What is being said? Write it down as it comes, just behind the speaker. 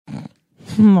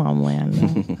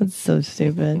Momland. That's so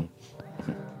stupid.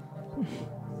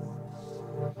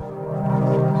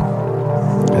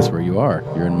 That's where you are.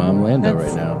 You're in Momlando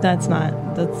right now. That's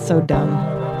so dumb.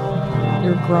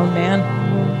 You're a grown man.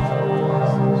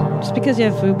 Just because you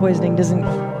have food poisoning doesn't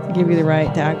give you the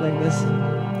right to act like this.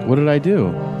 What did I do? You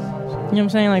know what I'm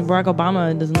saying? Like Barack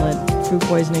Obama doesn't let food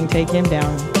poisoning take him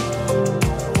down.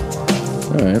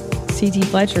 All right. C.T.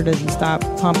 Fletcher doesn't stop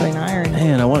pumping iron.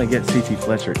 Man, I want to get C.T.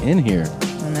 Fletcher in here.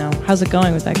 I know. How's it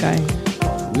going with that guy?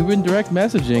 We've been direct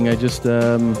messaging. I just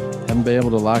haven't been able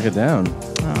to lock it down.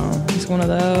 Oh, he's one of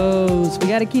those. We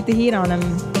got to keep the heat on him.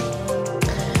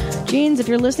 Jeans, if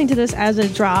you're listening to this as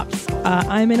it drops,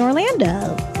 I'm in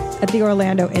Orlando at the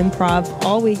Orlando Improv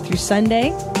all week through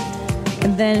Sunday.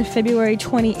 And then February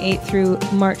 28th through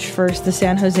March 1st, the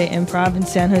San Jose Improv in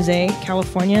San Jose,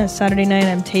 California. Saturday night,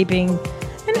 I'm taping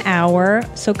an hour.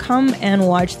 So come and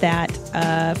watch that.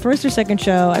 First or second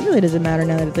show, it really doesn't matter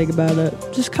now that I think about it.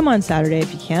 Just come on Saturday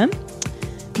if you can.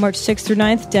 March 6th through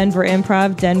 9th, Denver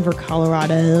Improv, Denver,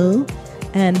 Colorado.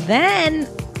 And then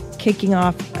kicking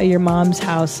off Your Mom's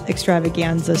House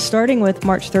extravaganza, starting with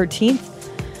March 13th.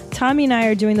 Tommy and I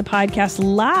are doing the podcast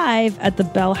live at the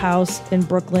Bell House in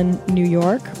Brooklyn, New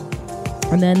York.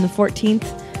 And then the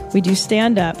 14th, we do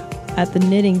stand-up at the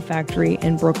Knitting Factory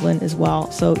in Brooklyn as well.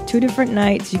 So 2 different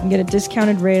nights. You can get a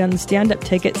discounted rate on the stand-up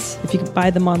tickets if you can buy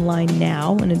them online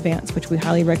now in advance, which we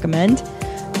highly recommend.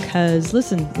 Because,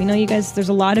 listen, we know you guys, there's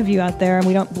a lot of you out there, and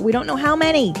we don't know how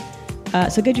many.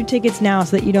 So get your tickets now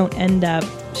so that you don't end up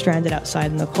stranded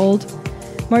outside in the cold.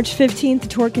 March 15th, the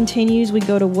tour continues. We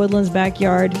go to Woodland's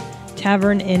Backyard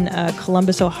Tavern in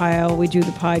Columbus, Ohio. We do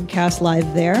the podcast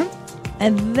live there.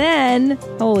 And then,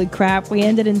 holy crap, we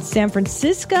ended in San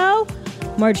Francisco.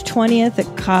 March 20th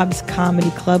at Cobb's Comedy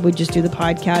Club. We just do the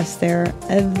podcast there.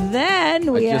 And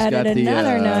then we added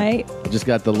another night. I just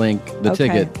got the link,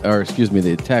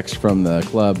 the text from the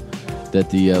club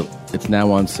that it's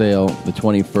now on sale the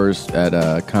 21st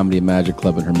at Comedy Magic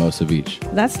Club in Hermosa Beach.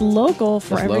 That's local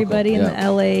for everybody in the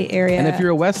LA area. And if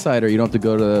you're a West Sider, you don't have to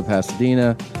go to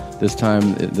Pasadena. This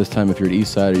time, if you're an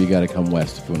East Sider, you got to come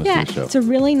west if you want to see a show. It's a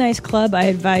really nice club. I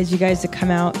advise you guys to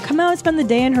come out. Come out and spend the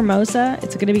day in Hermosa.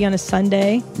 It's going to be on a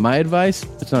Sunday. My advice,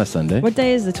 it's not a Sunday. What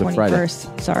day is the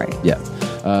 21st? Sorry.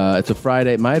 Yeah. It's a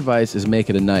Friday. My advice is make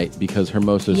it a night because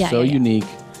Hermosa is so unique.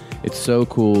 It's so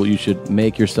cool. You should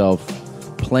make yourself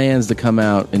plans to come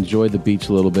out, enjoy the beach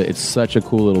a little bit. It's such a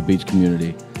cool little beach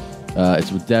community. It's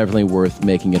definitely worth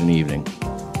making it an evening.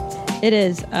 It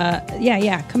is.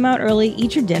 Come out early,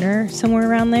 eat your dinner somewhere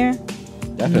around there.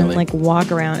 Definitely. And then,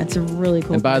 walk around. It's a really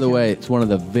cool And by the way, it's one of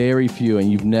the very few,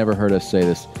 and you've never heard us say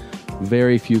this,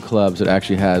 very few clubs that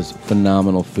actually has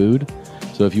phenomenal food.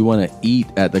 So if you want to eat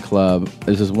at the club,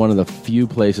 this is one of the few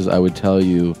places I would tell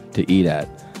you to eat at.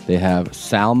 They have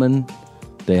salmon.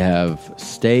 They have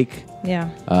steak.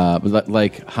 Yeah. But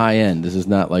like high end. This is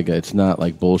not it's not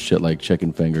like bullshit like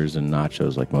chicken fingers and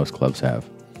nachos like most clubs have.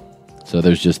 So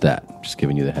there's just that. Just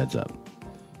giving you the heads up.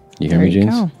 You hear me,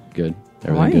 Jeans? Go. Good.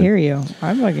 I hear you.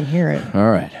 I fucking hear it. All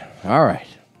right.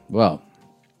 Well,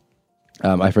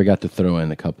 I forgot to throw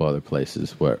in a couple other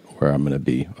places where I'm going to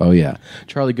be. Oh, yeah.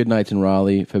 Charlie Goodnight's in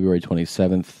Raleigh, February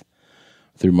 27th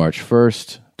through March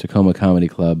 1st. Tacoma Comedy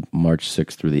Club, March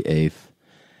 6th through the 8th.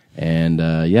 And,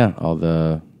 all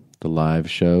the live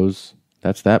shows.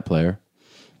 That's that, player.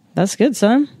 That's good,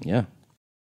 son. Yeah.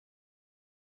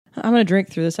 I'm going to drink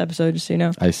through this episode, just so you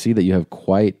know. I see that you have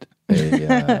quite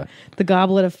a... the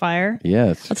goblet of fire.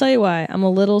 Yes. I'll tell you why. I'm a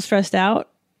little stressed out.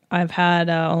 I've had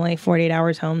only 48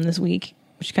 hours home this week,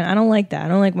 which I don't like that. I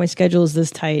don't like my schedule is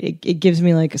this tight. It gives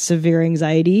me like a severe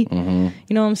anxiety. Mm-hmm.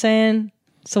 You know what I'm saying?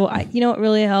 So, you know what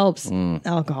really helps?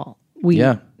 Alcohol. Weed.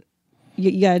 Yeah.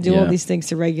 You got to do all these things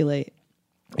to regulate.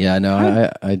 Yeah,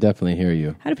 no, I definitely hear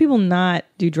you. How do people not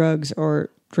do drugs or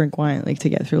drink wine to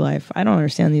get through life? I don't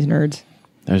understand these nerds.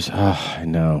 I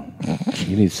know.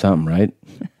 You need something, right?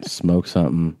 Smoke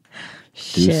something.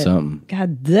 Do something.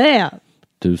 God damn.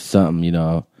 Do something, You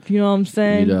know what I'm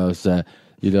saying? You know what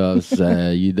I'm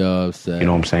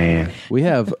saying? We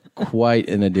have quite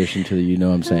an addition to the You Know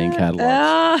What I'm Saying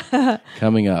catalog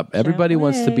coming up. Everybody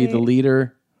wants to be the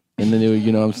leader in the new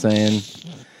You Know What I'm Saying.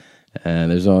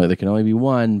 And there can only be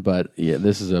one, but yeah,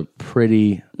 this is a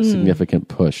pretty significant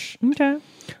push. Okay.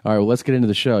 All right, well, let's get into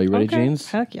the show. You ready, Jeans?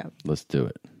 Heck yeah. Let's do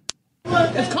it.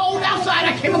 It's cold outside.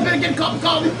 I came up here to get a cup of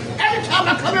coffee. Every time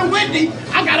I come in windy,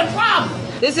 I got a problem.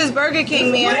 This is Burger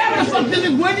King, man. Whatever the fuck, this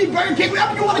is Wendy, Burger King,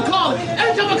 whatever you want to call it.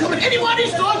 Every time I come in any one of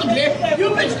these stores up here,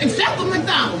 you bitches, except for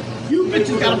McDonald's, you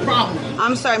bitches got a problem.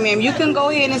 I'm sorry, ma'am. You can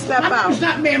go ahead and step My name out. is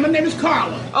not ma'am, my name is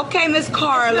Carla. Okay, Miss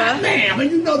Carla. Not ma'am,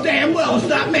 and you know damn well it's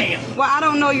not ma'am. Well, I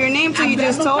don't know your name till you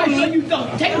just told So me. you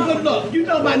don't. Take a good look. You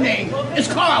know my name. It's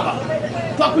Carla.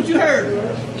 Fuck what you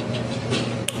heard.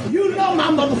 You know my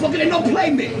motherfucker, they don't play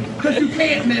me. Cause you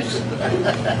can't, miss.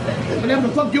 Whatever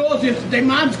the fuck yours is today,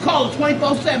 mine's called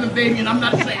 24/7, baby, and I'm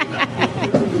not saying that.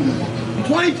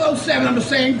 24/7, I'm the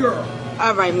same girl.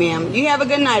 All right, ma'am. You have a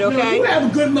good night, okay? You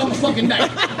have a good motherfucking night.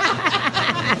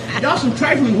 Y'all some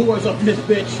trifling whores up in this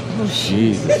bitch. Oh,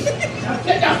 Jesus.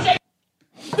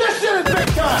 This shit is big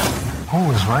time.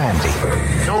 Who is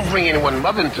Randy? Don't bring anyone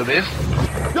mother into this.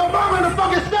 Your mom in the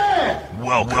fucking stand.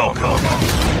 Welcome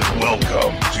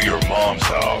to your mom's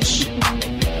house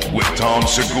with Tom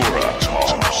Segura.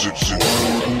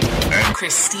 And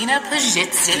Christina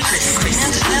Pazsitzky.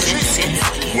 Christina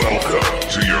Pazsitzky. welcome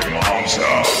to your mom's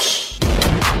house.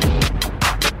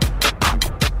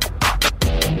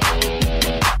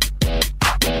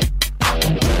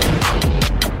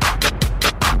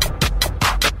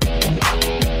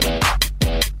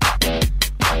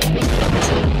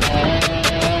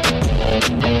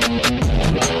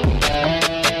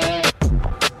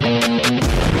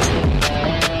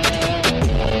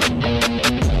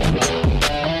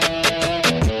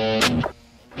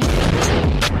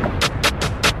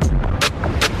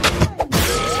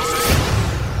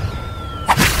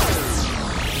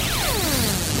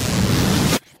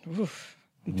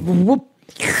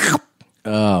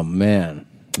 Oh, man.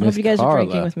 I hope you guys are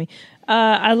drinking with me.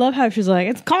 I love how she's like,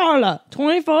 it's Carla,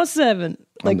 24/7.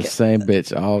 I'm the same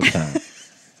bitch all the time.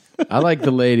 I like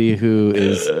the lady who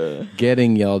is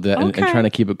getting yelled at and trying to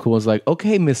keep it cool. It's like,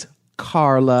 okay, Miss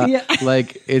Carla. Yeah.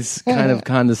 Like, it's kind of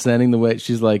condescending the way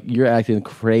she's like, you're acting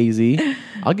crazy.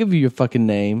 I'll give you your fucking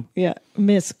name. Yeah,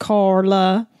 Miss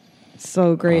Carla.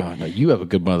 So great. Oh, no, you have a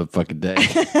good motherfucking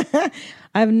day.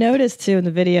 I've noticed too in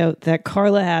the video that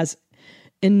Carla has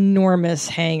enormous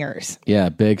hangers. Yeah,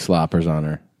 big sloppers on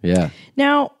her. Yeah.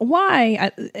 Now,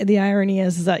 why? The irony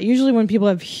is that usually when people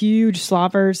have huge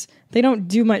sloppers, they don't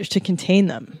do much to contain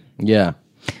them. Yeah.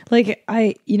 Like,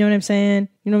 you know what I'm saying?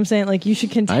 You know what I'm saying? Like, you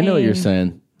should contain. I know what you're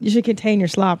saying. You should contain your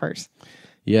sloppers.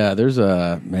 Yeah, there's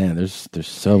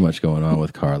so much going on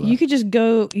with Carla. You could just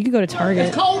go. You could go to Target.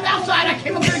 It's cold outside. I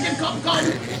came up here to get a cup of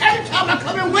coffee. Every time I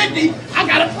come in windy, I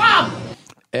got a problem.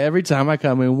 Every time I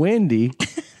come in windy,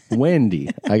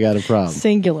 I got a problem.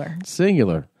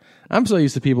 Singular. I'm so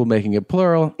used to people making it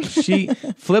plural. She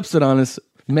flips it on us,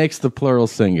 makes the plural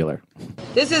singular.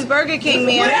 This is Burger King,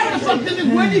 man. Whatever the fuck, this is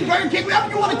Wendy, Burger King, whatever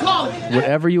you want to call it.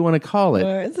 Whatever you want to call it.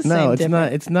 It's the No, same it's difference.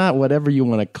 not. It's not whatever you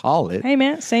want to call it. Hey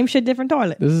man, same shit, different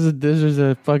toilet. This is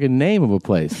a fucking name of a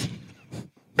place.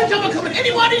 Every time I come in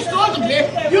any one of these stores up here,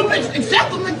 you bitches,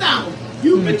 except for McDonald's,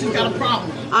 you bitches got a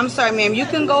problem. I'm sorry, ma'am. You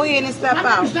can go ahead and step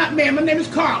My name is out. not ma'am, my name is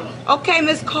Carla. Okay,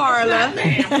 Miss Carla. Not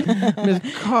ma'am.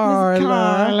 Miss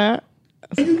Carla.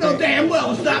 You know damn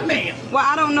well it's not ma'am. Well,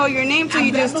 I don't know your name till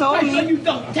you just told So me. you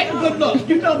don't. Take a good look.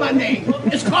 You know my name.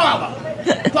 It's Carla.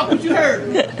 Fuck what you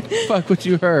heard. Fuck what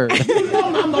you heard. You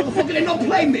know my motherfucker, they don't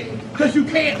play me. Cause you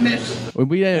can't, miss.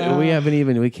 We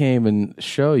can't even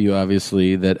show you,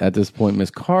 obviously, that at this point Miss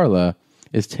Carla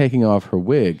is taking off her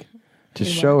wig to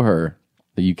show her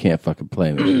that you can't fucking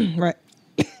play me. Right.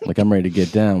 Like, I'm ready to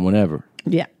get down whenever.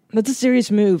 Yeah, that's a serious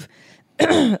move.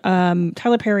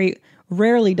 Tyler Perry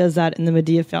rarely does that in the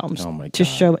Medea films Oh my to God.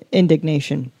 show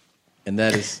indignation. And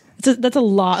that is... That's a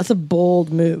lot. It's a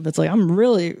bold move. It's like, I'm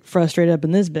really frustrated up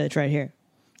in this bitch right here.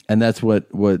 And that's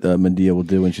what Medea will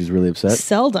do when she's really upset?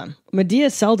 Seldom. Medea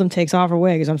seldom takes off her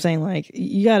wig. As I'm saying, like,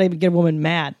 you got to get a woman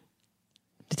mad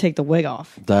to take the wig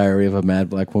off. Diary of a Mad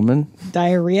Black Woman?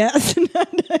 Diarrhea? It's not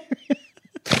diarrhea.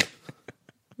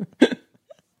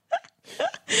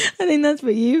 I think that's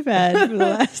what you've had for the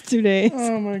last 2 days.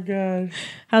 Oh my God.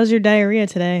 How's your diarrhea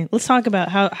today? Let's talk about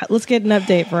let's get an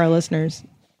update for our listeners.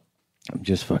 I'm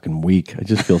just fucking weak. I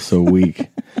just feel so weak.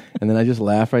 And then I just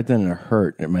laughed right then and it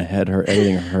hurt. My head hurt.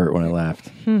 Everything hurt when I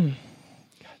laughed. God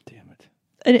damn it.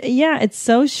 And, yeah, it's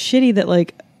so shitty that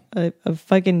like a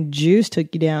fucking juice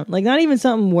took you down. Like, not even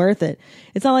something worth it.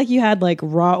 It's not like you had like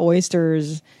raw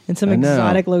oysters in some I know.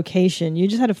 exotic location. You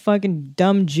just had a fucking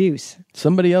dumb juice.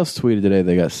 Somebody else tweeted today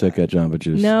they got sick at Jamba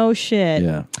Juice. No shit.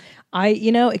 Yeah.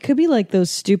 It could be like those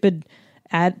stupid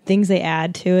things they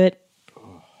add to it,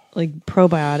 like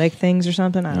probiotic things or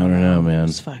something. I don't know, man.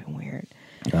 It's fucking weird.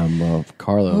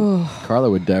 Carla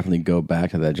would definitely go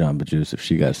back to that Jamba Juice if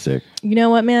she got sick. You know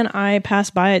what, man? I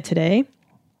passed by it today,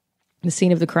 the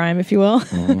scene of the crime, if you will.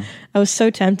 I was so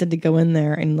tempted to go in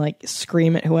there and like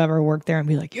scream at whoever worked there and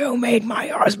be like, "You made my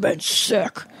husband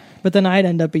sick." But then I'd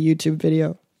end up a YouTube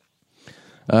video.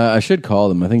 I should call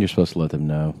them. I think you're supposed to let them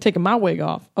know. Taking my wig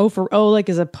off. Like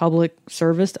as a public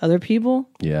service to other people?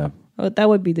 Yeah. Oh, that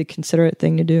would be the considerate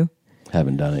thing to do.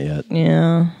 Haven't done it yet.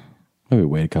 Yeah. Maybe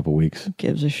wait a couple weeks. Who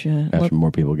gives a shit? After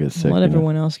more people get sick. Let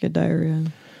everyone else get diarrhea.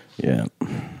 Yeah.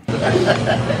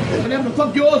 Whatever the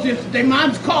fuck yours is, their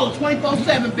mom's calling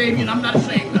 24/7, baby, and I'm not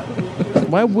ashamed of it.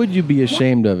 Why would you be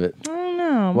ashamed of it? I don't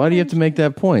know. Why do you have to make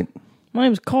that point? My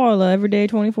name's Carla, every day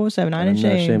 24/7. I'm not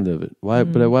ashamed of it. Why?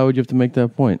 But why would you have to make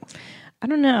that point? I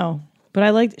don't know. But I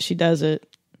like that she does it.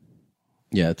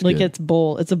 Yeah, it's like good. It's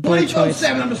bold. It's a bold choice.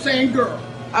 24/7, I'm the same girl.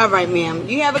 All right, ma'am.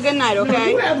 You have a good night, okay? No,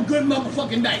 you have a good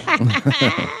motherfucking night.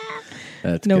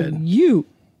 That's no, good. you.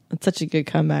 That's such a good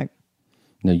comeback.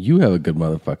 No, you have a good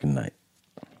motherfucking night.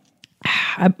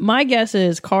 My guess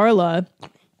is Carla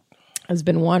has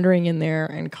been wandering in there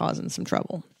and causing some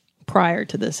trouble prior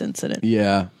to this incident.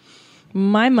 Yeah.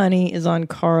 My money is on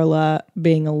Carla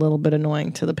being a little bit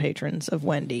annoying to the patrons of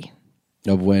Wendy.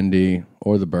 Of Wendy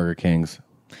or the Burger Kings.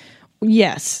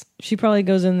 Yes. She probably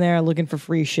goes in there looking for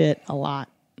free shit a lot,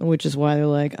 which is why they're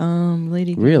like,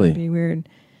 lady, really? Be weird.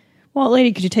 Well,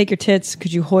 lady, could you take your tits?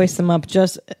 Could you hoist them up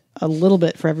just a little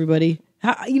bit for everybody?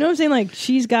 You know what I'm saying? Like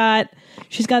she's got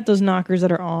those knockers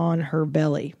that are on her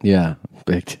belly. Yeah,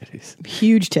 big titties,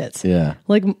 huge tits. Yeah,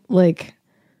 like I'm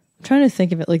trying to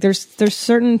think of it. Like there's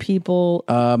certain people.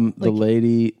 The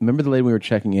lady, remember the lady we were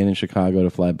checking in Chicago to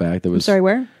fly back? That was sorry,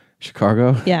 where?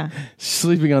 Chicago. Yeah,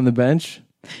 sleeping on the bench.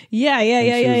 Yeah.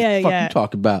 Fuck you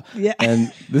talk about? Yeah.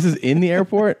 And this is in the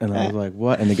airport, and I was like,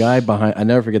 what? And the guy behind, I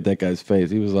never forget that guy's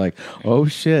face. He was like, oh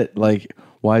shit, like.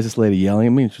 Why is this lady yelling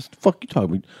at me? It's just fuck you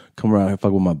talking. Come around here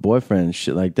fuck with my boyfriend and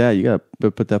shit like that. You gotta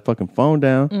put that fucking phone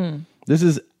down. This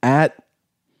is at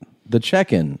the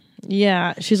check-in.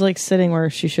 Yeah, she's like sitting where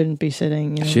she shouldn't be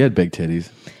sitting. You know? She had big titties.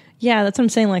 Yeah, that's what I'm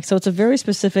saying. Like, so it's a very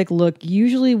specific look.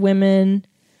 Usually, women.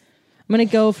 I'm gonna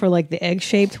go for like the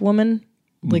egg-shaped woman,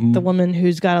 like the woman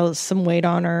who's got some weight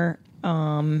on her.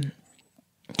 Kind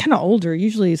of older.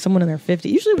 Usually, someone in their 50s.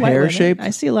 Usually, white women. Pear-shaped. I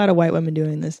see a lot of white women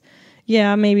doing this.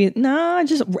 Yeah, maybe. No,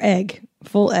 just egg.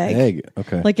 Full egg. Egg,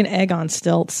 okay. Like an egg on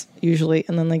stilts, usually.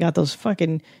 And then they got those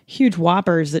fucking huge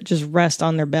whoppers that just rest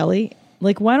on their belly.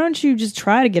 Like, why don't you just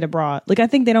try to get a bra? Like, I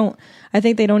think they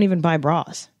don't even buy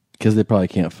bras. Because they probably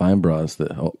can't find bras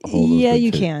that hold those Yeah, big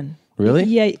you titties. can. Really?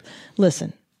 Yeah.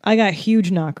 Listen, I got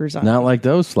huge knockers on. Not like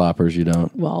those sloppers, you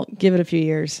don't. Well, give it a few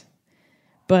years.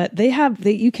 But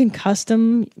you can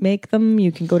custom make them.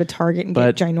 You can go to Target and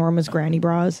get ginormous granny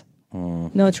bras.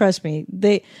 No, trust me.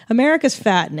 America's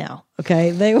fat now.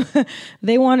 Okay,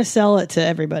 they want to sell it to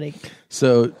everybody.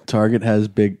 So Target has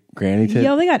big granny tits.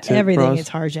 Yo, they got everything bras? at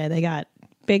Target. They got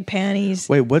big panties.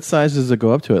 Wait, what size does it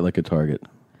go up to at like a Target?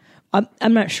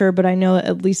 I'm not sure, but I know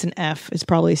at least an F is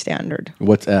probably standard.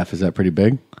 What's F? Is that pretty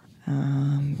big?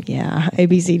 Yeah, A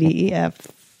B C D E F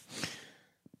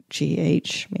G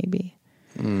H maybe.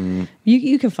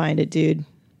 You can find it, dude.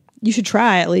 You should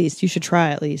try at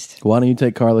least. Why don't you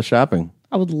take Carla shopping?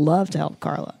 I would love to help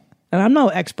Carla. And I'm no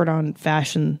expert on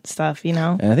fashion stuff, you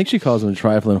know? And I think she calls them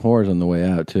trifling whores on the way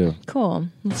out, too. Cool.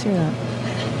 Let's hear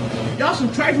that. Y'all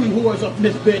some trifling whores up in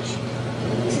this bitch.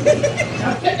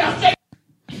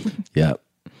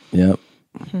 Yep.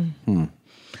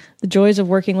 The joys of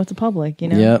working with the public, you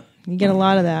know? Yep. You get a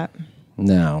lot of that.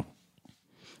 No.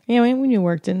 Yeah, when you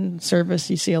worked in service,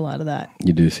 you see a lot of that.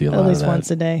 You do see a lot of that. At least once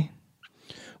a day.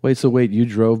 Wait, you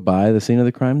drove by the scene of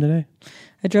the crime today?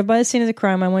 I drove by the scene of the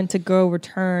crime. I went to go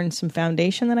return some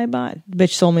foundation that I bought.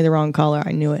 Bitch sold me the wrong color.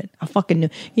 I knew it. I fucking knew.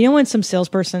 You know when some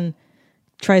salesperson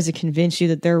tries to convince you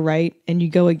that they're right and you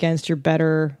go against your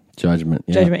better judgment.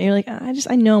 And you're like,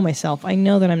 I know myself. I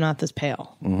know that I'm not this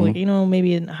pale. Like,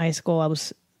 maybe in high school I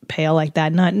was pale like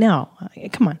that. Not now.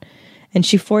 Come on. And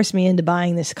she forced me into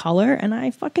buying this color and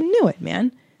I fucking knew it,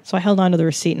 man. So I held on to the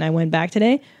receipt and I went back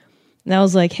today. And I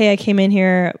was like, hey, I came in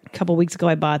here a couple weeks ago.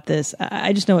 I bought this.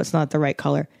 I just know it's not the right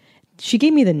color. She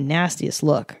gave me the nastiest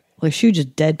look. Like she would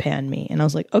just deadpan me. And I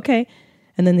was like, okay.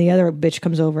 And then the other bitch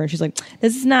comes over and she's like,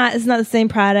 it's not the same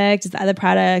product. It's the other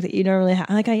product that you don't really have.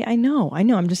 I'm like, I know.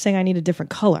 I'm just saying I need a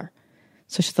different color.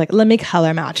 So she's like, let me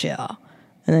color match you.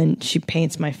 And then she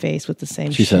paints my face with the same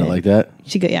shit. She said it like that?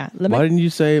 She go, yeah. Why didn't you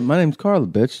say, my name's Carla,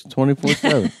 bitch,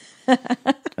 24/7?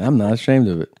 I'm not ashamed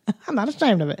of it. I'm not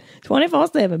ashamed of it.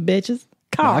 24/7, bitches.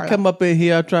 Carla. I come up in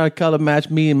here, I try to color match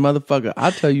me and motherfucker.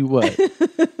 I'll tell you what.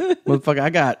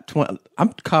 Motherfucker,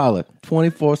 I'm Carla,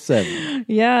 24/7.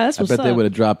 Yeah, that's what's up. I bet they would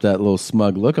have dropped that little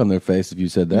smug look on their face if you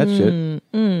said that shit.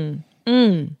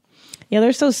 Yeah,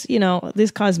 they're so,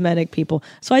 these cosmetic people.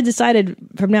 So I decided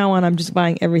from now on, I'm just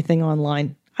buying everything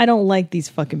online. I don't like these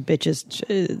fucking bitches.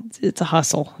 It's a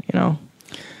hustle,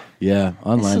 Yeah,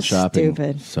 online so shopping,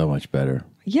 stupid. so much better.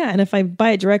 Yeah, and if I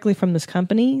buy it directly from this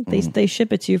company, they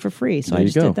ship it to you for free. So There I you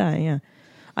just go. did that, yeah.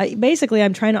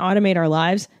 I'm trying to automate our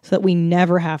lives so that we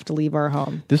never have to leave our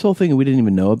home. This whole thing we didn't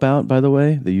even know about, by the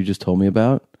way, that you just told me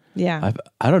about. Yeah.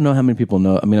 I don't know how many people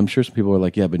know. I mean, I'm sure some people are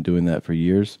like, yeah, I've been doing that for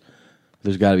years.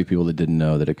 There's got to be people that didn't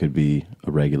know that it could be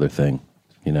a regular thing,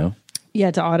 Yeah,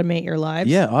 to automate your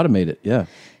lives. Yeah, automate it, yeah.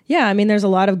 Yeah, I mean, there's a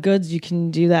lot of goods you can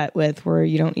do that with where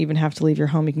you don't even have to leave your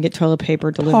home. You can get toilet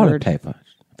paper delivered. Toilet paper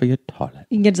for your toilet.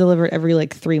 You can get delivered every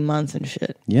 3 months and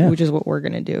shit. Yeah. Which is what we're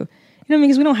going to do.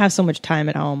 Because we don't have so much time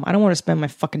at home. I don't want to spend my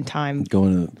fucking time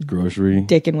Going to the grocery.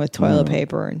 dicking with toilet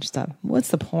paper and stuff. What's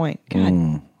the point?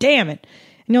 God damn it.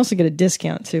 And you also get a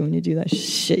discount too when you do that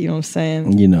shit. You know what I'm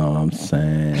saying? You know what I'm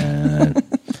saying.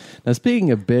 Now,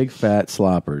 speaking of big fat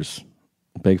sloppers,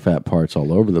 big fat parts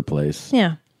all over the place.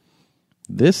 Yeah.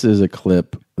 This is a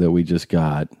clip that we just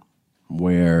got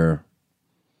where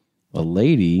a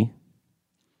lady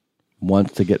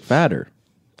wants to get fatter.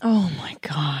 Oh my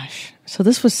gosh. So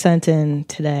this was sent in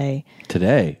today.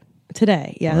 Today.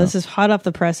 Yeah. Wow. This is hot off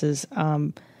the presses.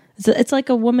 It's like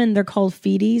a woman. They're called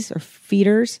feedies or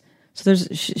feeders. So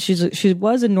she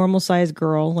was a normal sized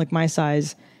girl, like my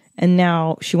size, and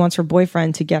now she wants her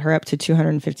boyfriend to get her up to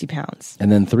 250 pounds. And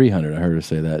then 300. I heard her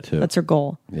say that too. That's her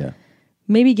goal. Yeah.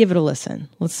 Maybe give it a listen.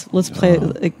 Let's play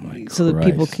it so that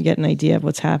people can get an idea of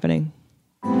what's happening.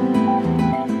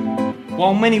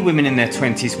 While many women in their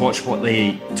 20s watch what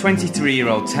they eat,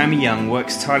 23-year-old Tammy Young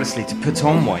works tirelessly to put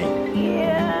on weight.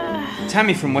 Yeah.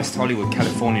 Tammy from West Hollywood,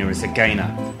 California is a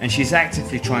gainer, and she's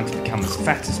actively trying to become as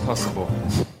fat as possible.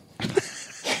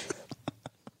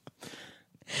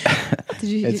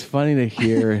 It's funny to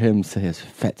hear him say as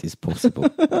fat as possible.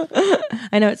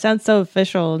 I know, it sounds so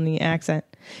official in the accent.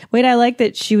 Wait, I like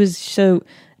that she was you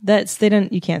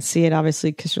can't see it obviously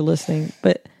because you're listening,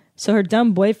 but so her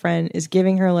dumb boyfriend is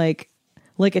giving her like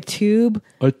a tube.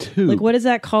 A tube. Like, what is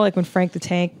that called? Like when Frank the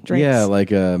Tank drinks? Yeah,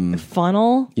 like a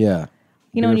funnel. Yeah.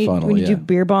 When you do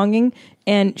beer bonging,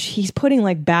 and he's putting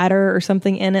like batter or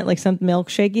something in it, like some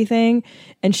milkshakey thing,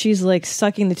 and she's like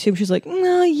sucking the tube. She's like,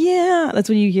 "No, yeah." That's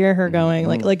when you hear her going,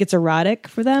 like it's erotic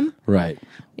for them. Right.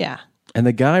 Yeah. And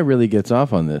the guy really gets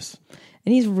off on this.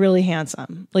 And he's really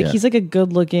handsome. Like he's like a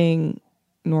good-looking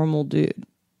normal dude.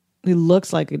 He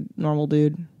looks like a normal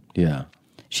dude. Yeah.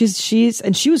 She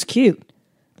was cute.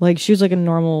 Like she was like a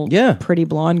normal, pretty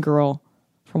blonde girl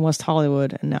from West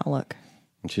Hollywood, and now look.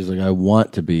 And she's like, I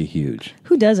want to be huge.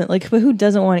 Who doesn't? But who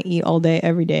doesn't want to eat all day,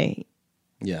 every day?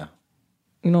 Yeah.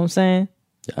 You know what I'm saying?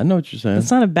 Yeah, I know what you're saying.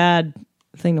 It's not a bad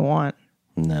thing to want.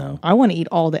 No. I want to eat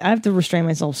all day. I have to restrain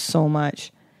myself so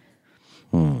much.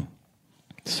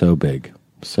 So big.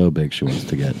 So big she wants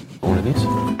to get one of these.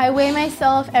 I weigh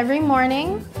myself every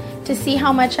morning to see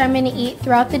how much I'm going to eat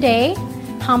throughout the day,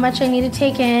 how much I need to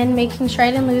take in, making sure I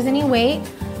didn't lose any weight.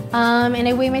 And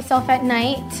I weigh myself at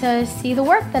night to see the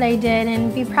work that I did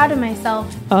and be proud of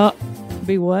myself.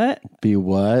 Be what? Be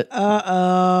what? I'm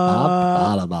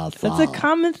proud of myself. That's a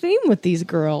common theme with these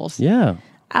girls. Yeah.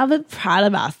 I'm proud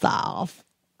of myself.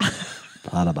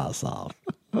 Proud of myself.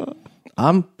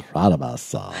 I'm proud of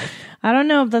myself. I don't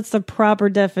know if that's the proper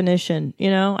definition.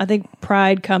 I think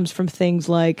pride comes from things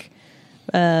like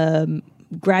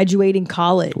graduating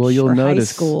college or high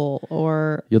school,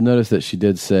 or you'll notice that she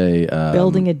did say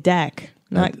building a deck,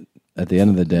 not at the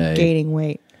end of the day gaining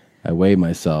weight. I weigh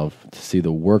myself to see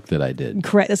the work that I did.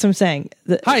 Correct. That's what I'm saying.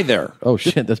 Hi there. Oh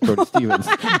shit, that's Brody Stevens.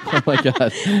 Oh my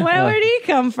god. Where did he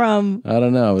come from? I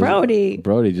don't know.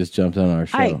 Brody just jumped on our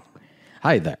show.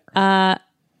 Hi there.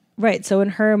 Right. So in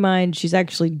her mind, she's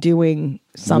actually doing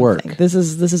something. Work. This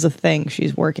is a thing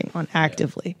she's working on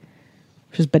actively.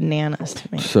 Which is bananas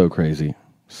to me. So crazy.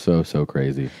 So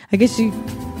crazy. I guess you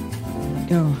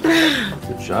go.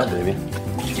 Good job, baby.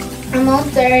 I'm all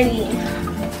dirty.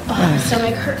 My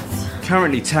stomach hurts.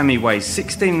 Currently, Tammy weighs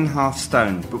 16.5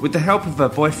 stone, but with the help of her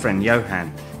boyfriend,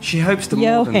 Johan, she hopes to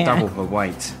more than double her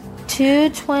weight.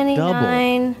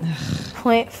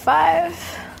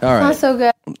 229.5. All right. Not so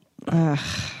good.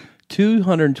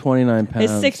 229 pounds.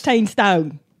 It's 16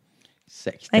 stone.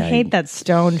 16. I hate that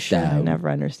stone shit. I never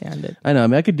understand it. I know. I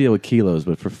mean, I could deal with kilos,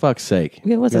 but for fuck's sake,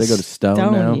 what's gotta go to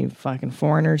stone now. You fucking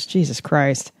foreigners. Jesus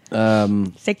Christ.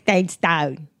 16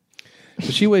 stone.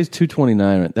 So she weighs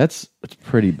 229. That's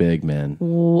pretty big, man.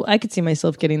 Ooh, I could see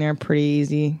myself getting there pretty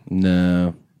easy.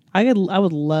 No. I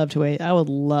would love to wait. I would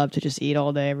love to just eat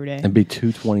all day, every day. And be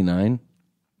 229?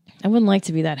 I wouldn't like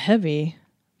to be that heavy.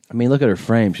 I mean, look at her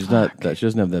frame. She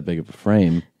doesn't have that big of a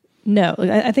frame. No,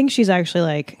 I think she's actually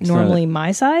like normally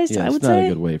my size. Yeah, I would it's not say a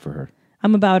good weight for her.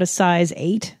 I'm about a size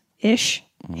 8-ish,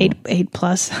 Mm-hmm. 8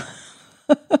 plus.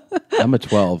 I'm a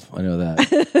 12. I know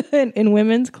that. in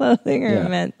women's clothing or Yeah.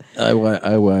 men. I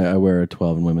wear a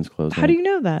 12 in women's clothes. How do you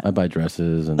know that? I buy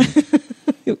dresses and.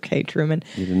 Okay, Truman.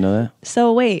 You didn't know that?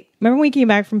 So wait, remember when we came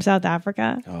back from South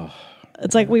Africa? Oh,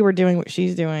 it's like we were doing what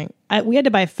she's doing. We had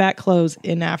to buy fat clothes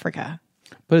in Africa.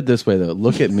 Put it this way, though.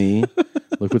 Look at me.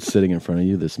 Look what's sitting in front of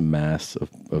you, this mass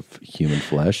of human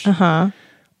flesh. Uh-huh.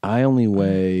 I only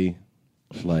weigh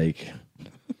like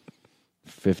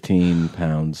 15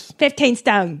 pounds 15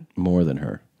 stone. more than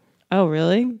her. Oh,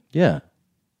 really? Yeah.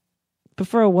 But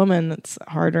for a woman, that's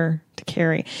harder to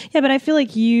carry. Yeah, but I feel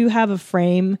like you have a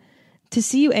frame. To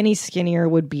see you any skinnier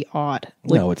would be odd.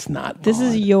 Like, no, it's not. This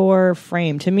is your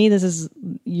frame. To me, this is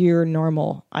your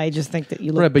normal. I just think that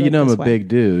you look right, but you good know I'm this a way. big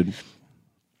dude.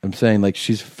 I'm saying like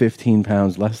she's 15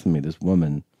 pounds less than me. This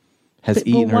woman has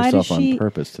eaten why herself does she- on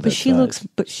purpose to but that she size.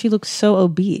 she looks so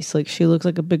obese. Like she looks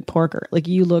like a big porker. Like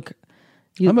you look.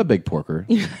 I'm a big porker.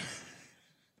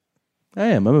 I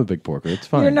am. I'm a big porker. It's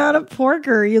fine. You're not a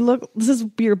porker. You look. This is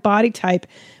your body type,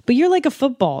 but you're like a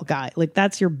football guy. Like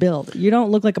that's your build. You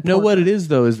don't look like a. You know porker. what it is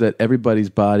though is that everybody's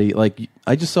body. Like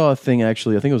I just saw a thing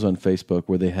actually. I think it was on Facebook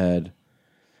where they had.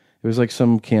 It was like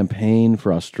some campaign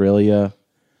for Australia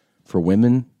for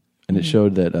women, and it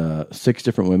showed that 6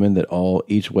 different women that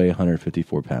each weigh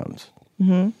 154 pounds,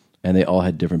 Mm-hmm. and they all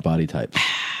had different body types.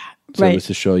 So Right. it was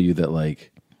to show you that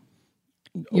like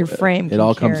Your frame. it can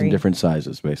all comes in carry. different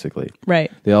sizes, basically. Right.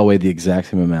 They all weighed the exact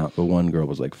same amount, but one girl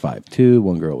was like 5'2",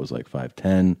 one girl was like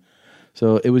 5'10".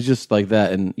 So it was just like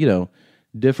that, and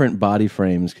different body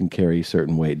frames can carry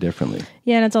certain weight differently.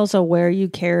 Yeah, and it's also where you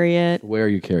carry it. Where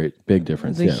you carry it, big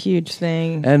difference. It's a Yeah, huge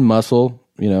thing. and muscle,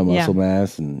 muscle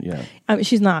mass, and I mean,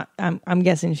 she's not. I'm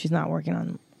guessing she's not working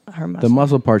on her muscle. the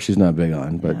muscle part she's not big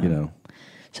on, but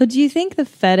So, do you think the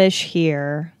fetish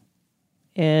here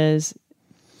is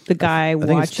the guy I watching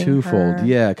think it's twofold. her?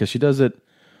 Yeah, because she does it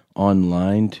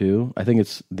online too. I think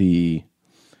it's the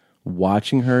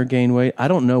watching her gain weight. I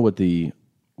don't know what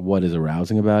is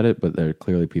arousing about it, but there are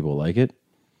clearly people like it.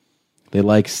 They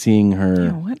like seeing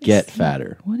her what is get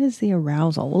fatter. What is the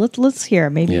arousal? Well, let's hear.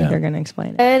 Maybe Yeah. they're going to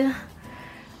explain it.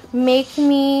 Make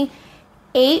me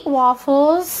 8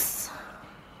 waffles,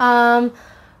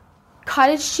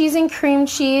 cottage cheese and cream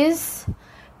cheese,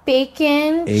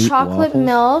 bacon, 8 chocolate waffles?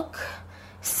 milk,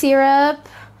 syrup,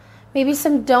 maybe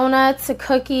some donuts, a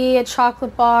cookie, a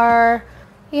chocolate bar.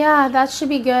 Yeah, that should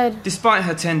be good. Despite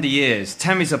her tender years,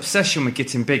 Tammy's obsession with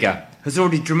getting bigger has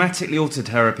already dramatically altered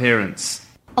her appearance.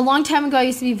 A long time ago, I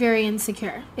used to be very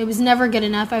insecure. It was never good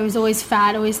enough. I was always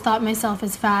fat, always thought myself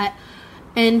as fat.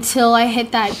 Until I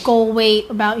hit that goal weight,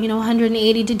 about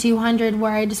 180 to 200,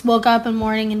 where I just woke up in the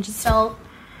morning and just felt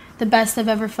the best I've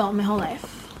ever felt in my whole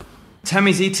life.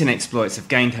 Tammy's eating exploits have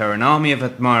gained her an army of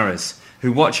admirers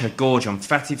who watch her gorge on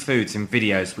fatty foods in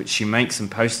videos which she makes and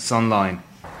posts online.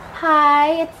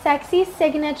 Hi, it's Sexy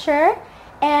Signature,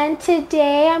 and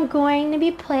today I'm going to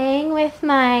be playing with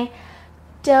my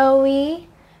doughy,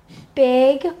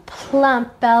 big,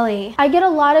 plump belly. I get a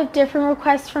lot of different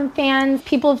requests from fans.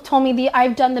 People have told me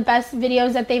I've done the best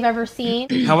videos that they've ever seen.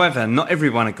 However, not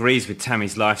everyone agrees with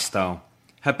Tammy's lifestyle.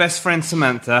 Her best friend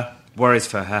Samantha worries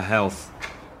for her health.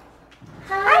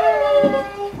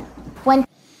 Hi!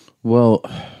 Well,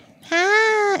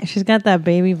 She's got that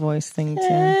baby voice thing too.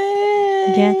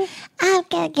 Yeah. I'm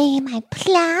gonna give you my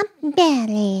plump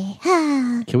belly.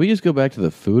 can we just go back to the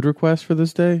food request for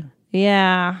this day?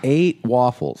 Yeah. 8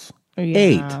 waffles. Yeah.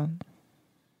 8.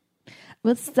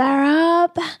 With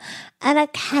syrup and a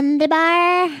candy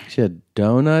bar. She had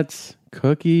donuts,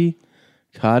 cookie,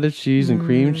 cottage cheese, and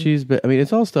cream cheese. But I mean,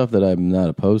 it's all stuff that I'm not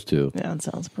opposed to. Yeah, that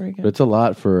sounds pretty good. But it's a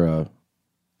lot for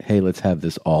hey, let's have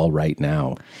this all right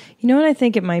now. You know what I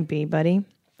think it might be, buddy?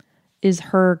 Is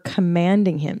her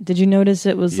commanding him. Did you notice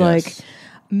it was Yes. like,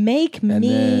 make And me...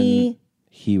 then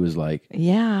he was like,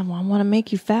 Yeah, well, I want to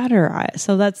make you fatter.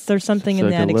 So there's something in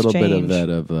like that a little exchange. bit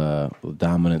of that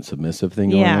dominant submissive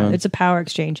thing going Yeah, on. it's a power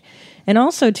exchange. And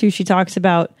also, too, she talks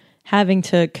about having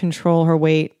to control her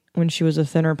weight when she was a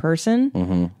thinner person.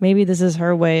 Mm-hmm. Maybe this is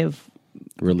her way of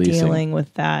Releasing. dealing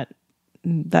with that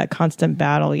constant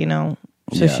battle, So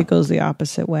Yeah. she goes the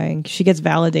opposite way. She gets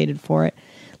validated for it.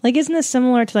 Like, isn't this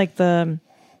similar to like the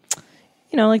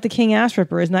King Ass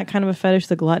Ripper? Isn't that kind of a fetish,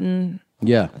 the glutton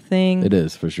Yeah, thing? it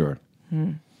is for sure.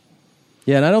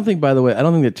 Yeah, and I don't think, by the way, that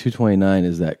 229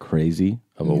 is that crazy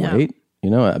of a No. weight.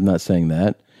 I'm not saying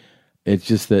that. It's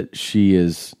just that she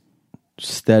is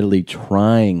steadily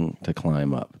trying to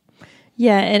climb up.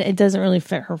 Yeah, and it doesn't really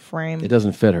fit her frame. It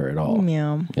doesn't fit her at all.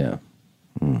 Yeah. Yeah.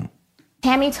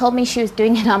 Tammy told me she was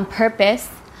doing it on purpose.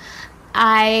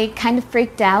 I kind of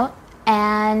freaked out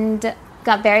and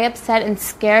got very upset and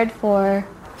scared for...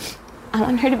 I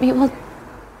want her to be able to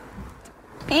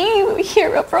be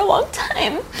here for a long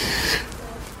time.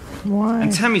 Why?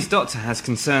 And Tammy's doctor has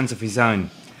concerns of his own.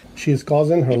 She is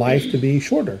causing her life to be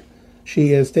shorter.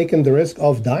 She is taking the risk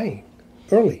of dying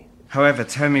early. However,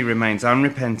 Tammy remains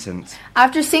unrepentant.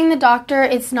 After seeing the doctor,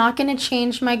 it's not going to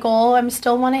change my goal. I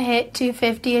still want to hit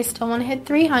 250. I still want to hit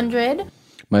 300.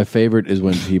 My favorite is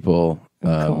when people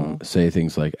say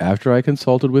things like, after I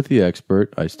consulted with the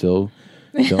expert, I still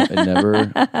don't, it never,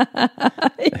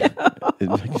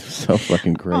 it's so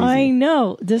fucking crazy. I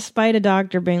know. Despite a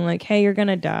doctor being like, hey, you're going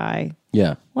to die.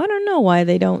 Yeah. Well, I don't know why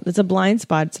they don't. It's a blind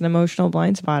spot. It's an emotional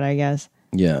blind spot, I guess.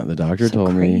 Yeah, the doctor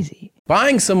told crazy. me.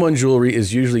 Buying someone jewelry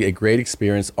is usually a great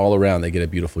experience all around. They get a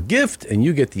beautiful gift, and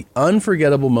you get the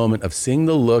unforgettable moment of seeing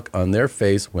the look on their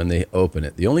face when they open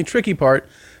it. The only tricky part,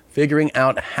 figuring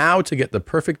out how to get the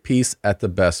perfect piece at the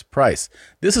best price.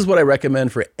 This is what I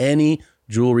recommend for any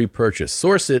jewelry purchase.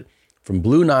 Source it from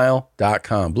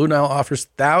BlueNile.com. Blue Nile offers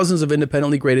thousands of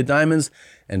independently graded diamonds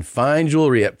and fine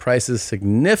jewelry at prices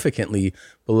significantly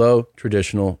below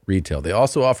traditional retail. They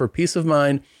also offer peace of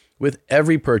mind with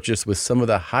every purchase with some of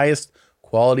the highest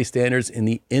quality standards in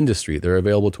the industry. They're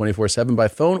available 24/7 by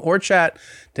phone or chat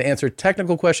to answer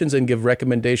technical questions and give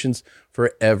recommendations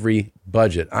for every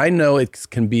budget. I know it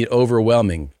can be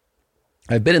overwhelming.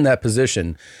 I've been in that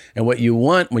position, and what you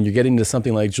want when you're getting into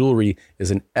something like jewelry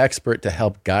is an expert to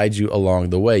help guide you along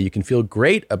the way. You can feel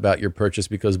great about your purchase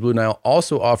because Blue Nile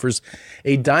also offers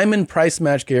a diamond price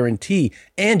match guarantee.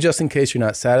 And just in case you're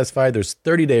not satisfied, there's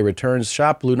 30-day returns.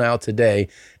 Shop Blue Nile today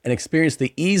and experience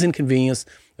the ease and convenience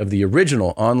of the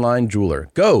original online jeweler.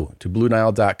 Go to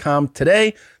BlueNile.com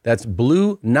today. That's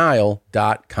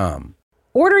BlueNile.com.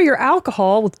 Order your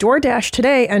alcohol with DoorDash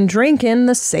today and drink in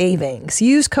the savings.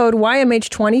 Use code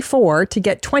YMH24 to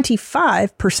get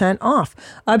 25% off,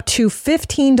 up to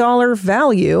 $15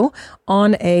 value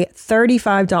on a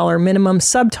 $35 minimum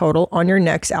subtotal on your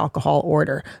next alcohol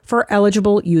order for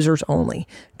eligible users only.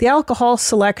 The alcohol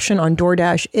selection on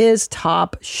DoorDash is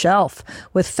top shelf.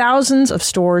 With thousands of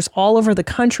stores all over the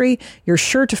country, you're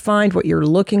sure to find what you're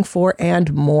looking for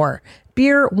and more.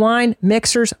 Beer, wine,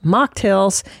 mixers,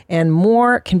 mocktails, and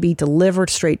more can be delivered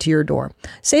straight to your door.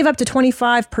 Save up to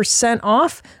 25%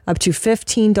 off, up to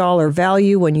 $15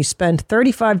 value when you spend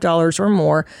 $35 or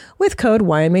more with code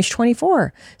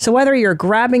YMH24. So whether you're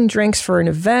grabbing drinks for an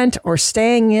event or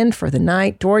staying in for the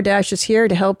night, DoorDash is here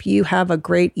to help you have a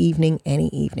great evening any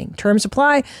evening. Terms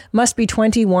apply. Must be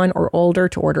 21 or older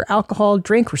to order alcohol.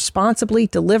 Drink responsibly.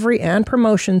 Delivery and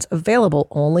promotions available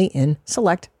only in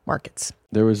select markets.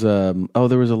 There was a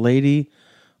lady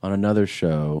on another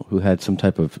show who had some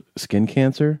type of skin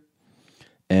cancer,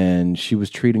 and she was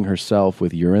treating herself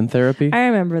with urine therapy. I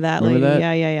remember that lady. That?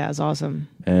 Yeah. It was awesome.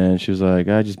 And she was like,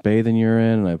 I just bathe in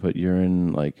urine, and I put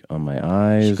urine like on my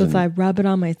eyes. She goes, I rub it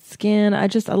on my skin. I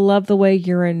love the way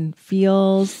urine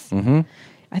feels. Mm-hmm.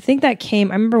 I think that I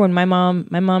remember when my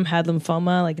mom had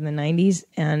lymphoma like in the 90s,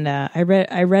 and I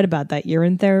read about that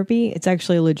urine therapy. It's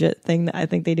actually a legit thing that I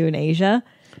think they do in Asia.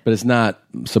 But it's not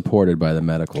supported by the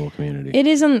medical community. It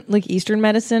isn't like Eastern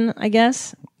medicine, I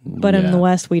guess. But in the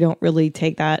West, we don't really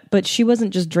take that. But she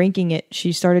wasn't just drinking it.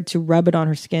 She started to rub it on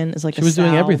her skin as like she was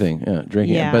doing everything. Yeah,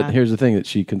 drinking it. But here's the thing that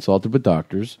she consulted with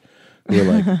doctors who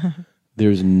were like,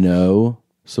 there's no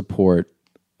support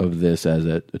of this as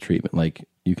a treatment. Like,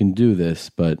 you can do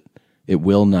this, but it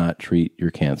will not treat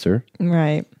your cancer.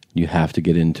 Right. You have to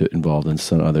get involved in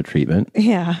some other treatment.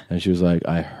 Yeah. And she was like,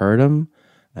 I heard him.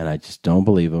 And I just don't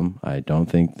believe them. I don't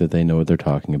think that they know what they're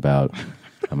talking about.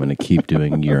 I'm going to keep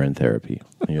doing urine therapy.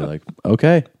 And you're like,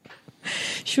 okay.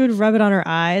 She would rub it on her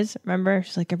eyes. Remember?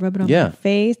 She's like, I rub it on my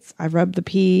face. I rub the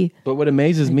pee. But what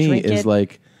amazes me is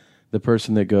like the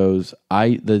person that goes,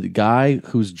 the guy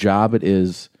whose job it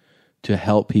is to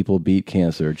help people beat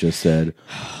cancer just said,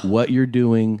 what you're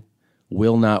doing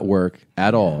will not work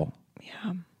at all.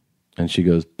 Yeah. And she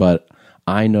goes, but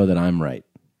I know that I'm right.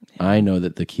 Yeah. I know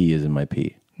that the key is in my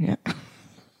pee. Yeah.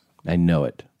 I know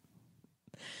it.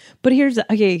 But here's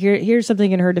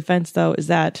something in her defense, though, is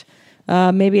that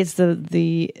maybe it's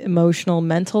the emotional,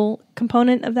 mental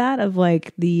component of that, of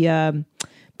like the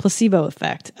placebo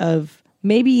effect of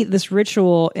maybe this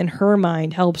ritual in her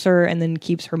mind helps her and then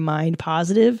keeps her mind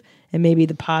positive. And maybe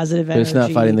the positive energy, but it's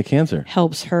not fighting the cancer,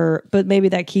 helps her. But maybe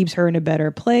that keeps her in a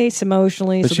better place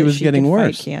emotionally. But so she was getting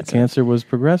worse. Cancer was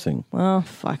progressing. Well,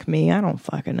 fuck me. I don't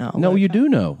fucking know. No, you do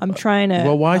know. I'm trying to.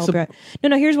 Well, why?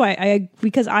 No. Here's why.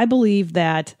 Because I believe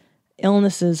that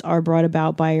illnesses are brought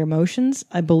about by your emotions.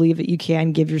 I believe that you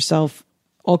can give yourself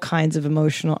all kinds of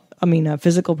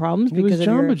physical problems It was because of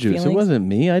your Jamba Juice. feelings. It wasn't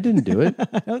me. I didn't do it.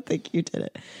 I don't think you did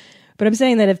it. But I'm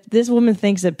saying that if this woman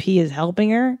thinks that pee is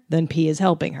helping her, then pee is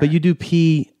helping her. But you do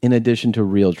pee in addition to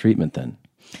real treatment then.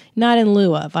 Not in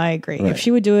lieu of, I agree. Right. If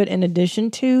she would do it in addition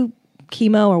to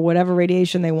chemo or whatever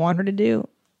radiation they want her to do,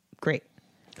 great.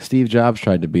 Steve Jobs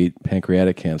tried to beat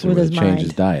pancreatic cancer With with his change mind.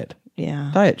 his diet. Yeah.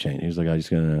 Diet change. He was like, I'm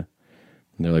just going to...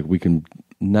 And they're like, we can...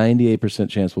 98%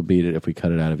 chance we'll beat it if we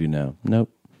cut it out of you now. Nope.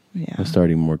 Yeah. I'm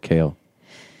starting more kale.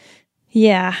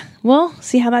 Yeah. Well,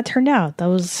 see how that turned out. That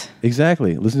was...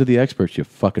 Exactly. Listen to the experts, you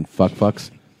fucking fucks.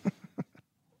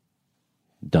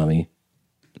 Dummy.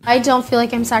 I don't feel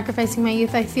like I'm sacrificing my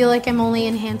youth. I feel like I'm only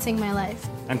enhancing my life.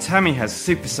 And Tammy has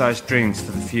supersized dreams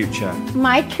for the future.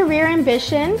 My career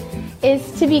ambition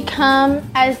is to become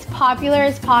as popular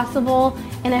as possible,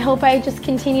 and I hope I just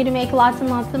continue to make lots and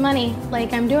lots of money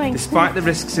like I'm doing. Despite the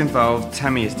risks involved,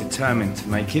 Tammy is determined to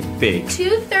make it big.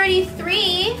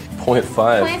 233.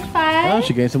 0.5. 0.5. Oh,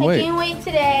 she gained some I weight. gained weight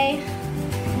today.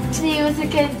 Today was a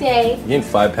good day. You gained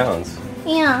 5 pounds.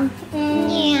 Yeah.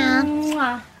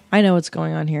 Yeah. I know what's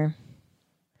going on here.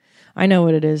 I know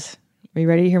what it is. Are you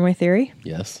ready to hear my theory?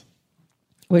 Yes.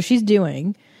 What she's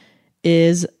doing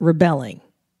is rebelling.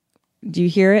 Do you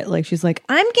hear it? Like she's like,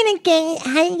 I'm gonna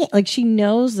get like she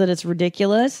knows that it's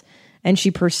ridiculous and she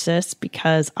persists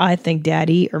because I think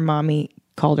daddy or mommy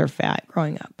called her fat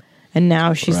growing up. And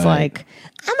now she's Right. like,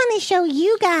 I'm going to show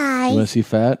you guys. You want to see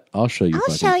fat? I'll show you I'll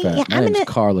fucking show you. fat. Yeah, My name's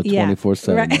Carla Yeah.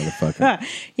 24/7, Right. motherfucker.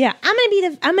 yeah,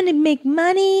 I'm gonna make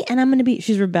money and I'm gonna be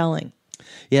she's rebelling.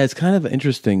 Yeah, it's kind of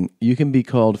interesting. You can be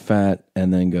called fat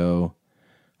and then go,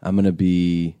 I'm going to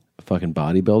be a fucking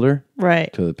bodybuilder.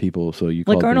 Right. To the people, so you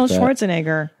Like called me Arnold fat.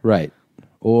 Schwarzenegger. Right.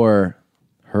 Or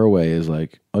her way is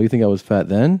like, oh, you think I was fat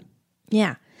then?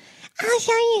 Yeah. I'll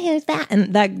show you who's fat.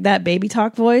 And that baby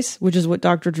talk voice, which is what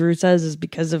Dr. Drew says is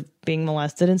because of being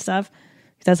molested and stuff.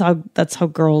 That's how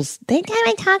girls They kind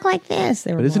of talk like this.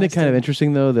 they were But isn't it molested. kind of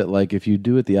interesting though that like if you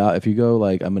do it if you go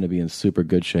like I'm going to be in super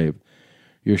good shape,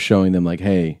 you're showing them like,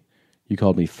 hey, you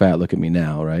called me fat, look at me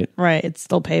now, right? Right, it's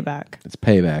still payback. It's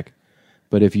payback.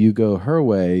 But if you go her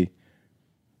way,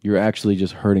 you're actually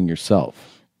just hurting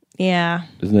yourself. Yeah.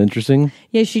 Isn't it interesting?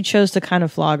 Yeah, she chose to kind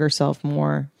of flog herself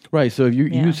more. Right. So if you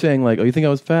Yeah. saying like, oh, you think I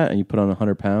was fat and you put on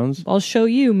 100 pounds? I'll show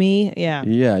you me. Yeah.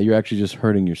 Yeah, you're actually just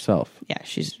hurting yourself. Yeah,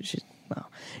 she's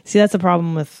well. See, that's the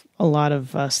problem with a lot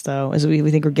of us though, is we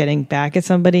think we're getting back at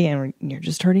somebody and you're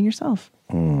just hurting yourself.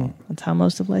 That's how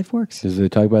most of life works. Does they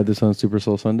talk about this on Super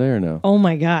Soul Sunday or no? Oh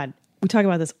my God. We talk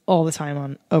about this all the time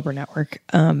on Oprah Network.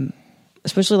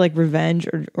 Especially like revenge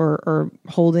or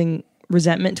holding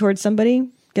resentment towards somebody.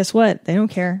 Guess what? They don't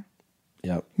care.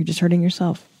 Yep. You're just hurting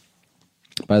yourself.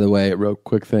 By the way, real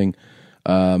quick thing.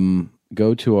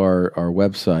 Go to our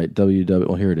website,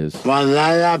 well, here it is.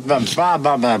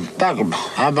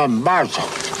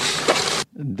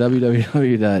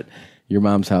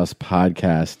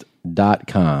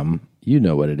 www.yourmomshousepodcast.com. You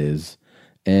know what it is.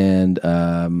 And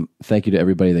thank you to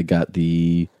everybody that got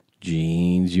the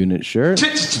jeans unit shirt.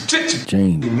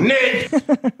 Jane.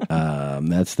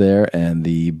 That's there. And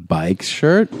the bikes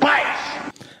shirt.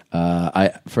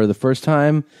 I for the first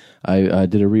time, I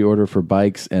did a reorder for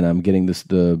bikes, and I'm getting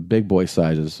the big boy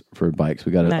sizes for bikes.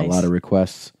 We got a Nice. lot of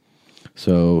requests.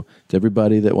 So to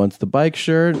everybody that wants the bike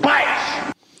shirt,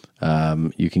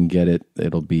 you can get it.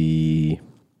 It'll be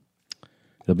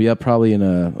up probably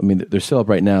they're still up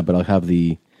right now, but I'll have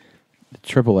the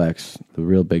XXX, the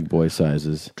real big boy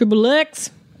sizes. XXX.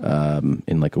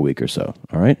 In like a week or so.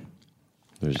 All right.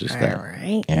 There's just that. All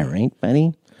right. All right,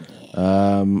 buddy.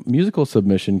 Musical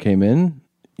submission came in.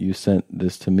 You sent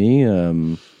this to me.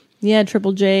 Yeah,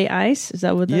 Triple J Ice. Is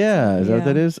that what that Is that what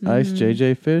that is? Ice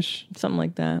JJ Fish? Something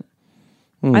like that.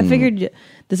 I figured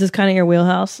this is kind of your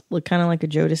wheelhouse. Look kind of like a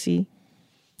Jodeci.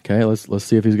 Okay, let's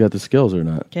see if he's got the skills or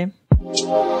not. Okay.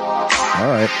 All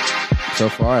right. So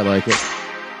far, I like it.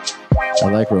 I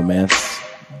like romance.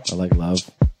 I like love.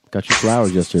 Got you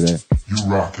flowers yesterday. You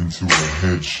rockin' to a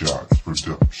Headshots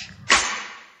production.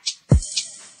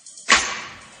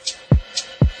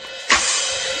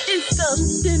 It's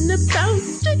something about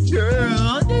the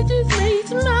girl that just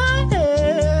makes my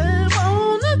head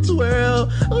wanna twirl.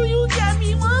 Oh, you got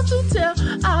me want to tell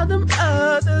all them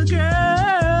other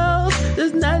girls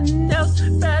there's nothing else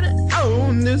better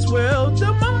on this world.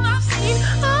 The moment I seen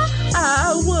her,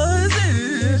 I was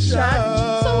in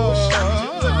shock. So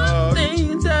shocked to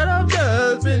think that I've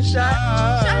just been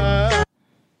shot.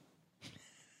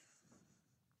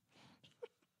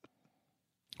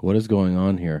 What is going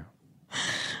on here?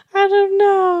 I don't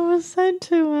know. It was sent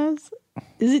to us.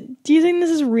 Is it? Do you think this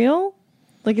is real?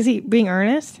 Like, is he being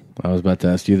earnest? I was about to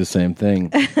ask you the same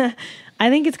thing. I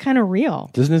think it's kind of real.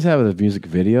 Doesn't this have a music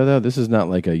video, though? This is not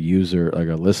like a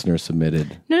listener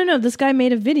submitted. No. This guy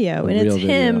made a video, and it's real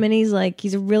him, video. and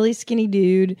he's a really skinny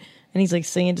dude, and he's like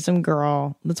singing to some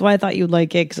girl. That's why I thought you'd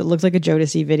like it, because it looks like a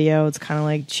Jodeci video. It's kind of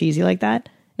like cheesy like that.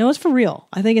 No, it's for real.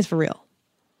 I think it's for real.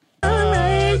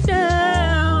 Right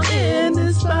down in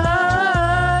the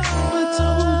spot, but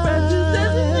so precious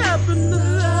doesn't happen to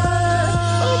lie.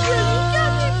 Oh, baby, you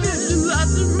got me bitches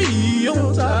lots of me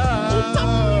on top.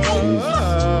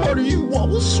 What do you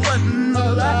want? Was sweating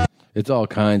a lot. It's all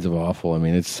kinds of awful. I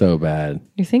mean, it's so bad.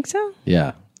 You think so?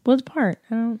 Yeah. What part?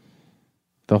 I don't.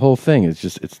 The whole thing is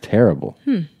it's terrible.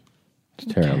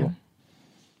 It's terrible. Okay.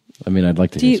 I mean, I'd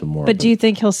like to hear some more. But do you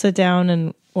think he'll sit down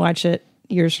and watch it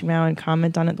years from now and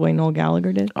comment on it the way Noel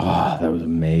Gallagher did? Oh, that was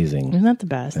amazing. Isn't that the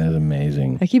best? That was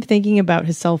amazing. I keep thinking about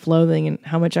his self-loathing and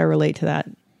how much I relate to that.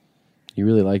 You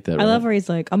really like that, I right? love where he's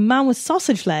like, a man with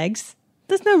sausage legs.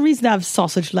 There's no reason to have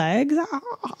sausage legs.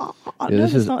 Yeah,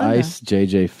 this is Ice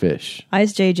JJ Fish.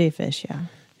 Ice JJ Fish, yeah.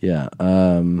 Yeah.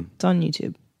 It's on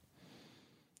YouTube.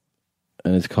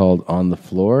 And it's called On the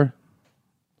Floor.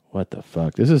 What the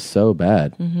fuck? This is so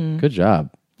bad. Mhm. Good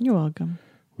job. You're welcome.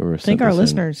 Whoever Thank sent our this in.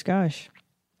 listeners. Gosh.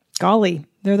 Golly.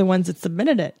 They're the ones that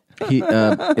submitted it.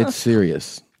 It's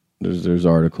serious. There's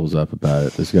articles up about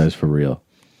it. This guy's for real.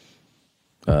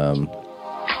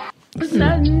 There's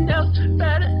nothing else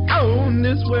better on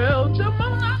this world.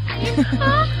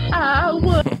 I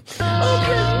would. Oh,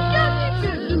 baby, you got me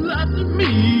bitches lots of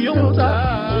me on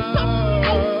top.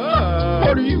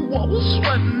 What do you want? Was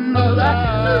sweating a lot.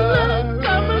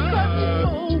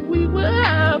 We will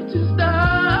have to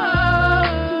stop.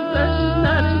 That's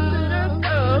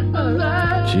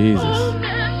not Jesus.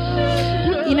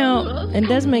 You know, it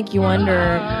does make you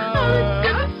wonder,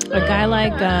 a guy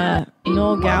like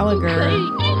Noel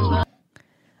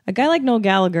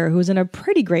Gallagher, who's in a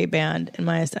pretty great band, in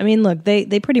my I mean, look,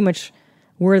 they pretty much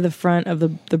were the front of the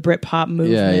Britpop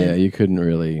movement. Yeah. You couldn't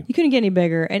get any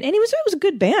bigger. And it was a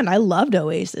good band. I loved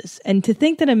Oasis. And to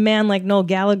think that a man like Noel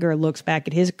Gallagher looks back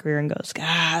at his career and goes,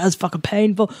 God, that's fucking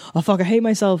painful. I fucking hate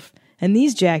myself. And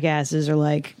these jackasses are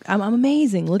like, I'm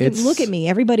amazing. Look at me.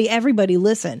 Everybody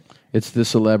listen. It's the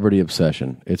celebrity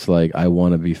obsession. It's like, I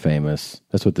want to be famous.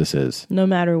 That's what this is. No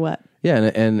matter what. Yeah,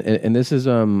 and this is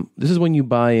when you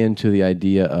buy into the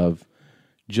idea of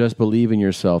just believe in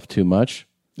yourself too much.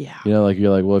 Yeah. You know, like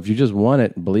you're like, well, if you just want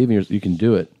it, believe in yourself, you can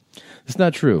do it. It's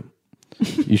not true.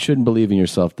 You shouldn't believe in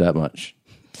yourself that much.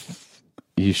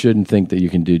 You shouldn't think that you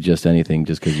can do just anything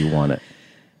just because you want it.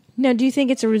 Now, do you think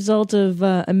it's a result of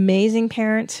amazing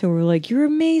parents who are like, you're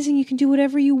amazing, you can do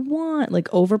whatever you want,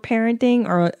 like over-parenting,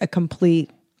 or a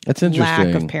complete That's lack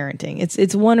interesting. of parenting?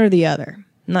 It's one or the other.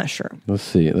 I'm not sure. Let's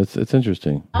see. It's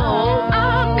interesting.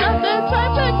 I'm not the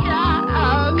type of guy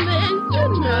I'll let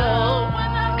you know.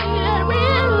 When I see it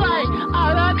real life,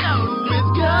 all I know is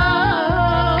go.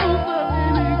 So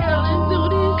really go into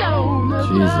these owners.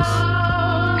 Jesus.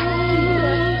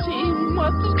 She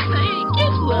wants to take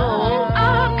it slow.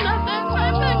 I'm not the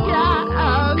type of guy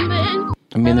I'll let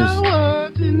I mean, I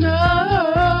want to know.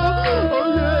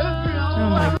 Oh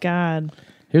my God.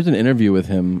 Here's an interview with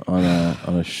him on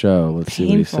a show. Let's see what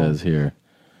he Painful. says here.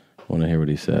 I want to hear what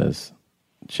he says.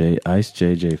 Ice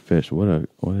JJ Fish. What a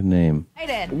name.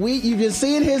 You've been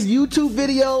seeing his YouTube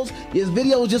videos. His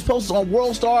video was just posted on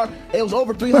World Star. It was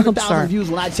over 300,000 views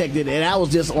when I checked it, and that was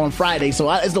just on Friday. So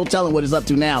there's no telling what it's up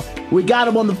to now. We got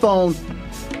him on the phone.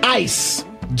 Ice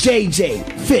JJ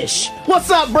Fish. What's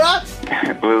up, bruh?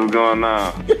 What's going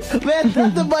on? Man,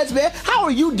 nothing much, man. How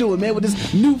are you doing, man, with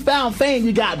this newfound fame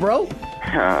you got, bro?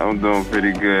 I'm doing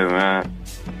pretty good, man.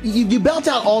 You belt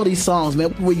out all these songs,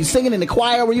 man. Were you singing in the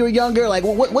choir when you were younger? Like,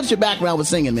 what's your background with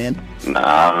singing, man?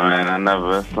 Nah, man, I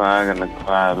never sang in the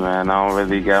choir, man. I don't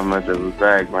really got much of a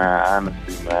background,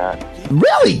 honestly, man.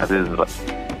 Really? I just,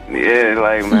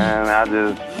 man, I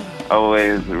just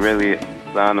always really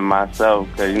sung to myself,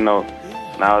 because, you know,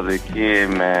 when I was a kid,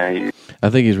 man. I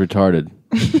think he's retarded.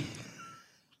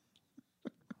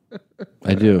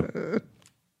 I do.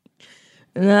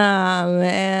 Nah,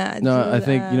 man. No, I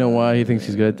think, you know why he thinks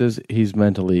he's good at this? He's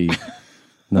mentally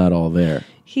not all there.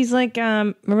 He's like,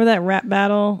 remember that rap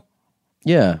battle?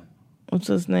 Yeah. What's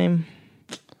his name?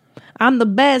 I'm the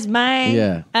best, man.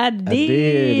 Yeah. I did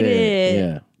it.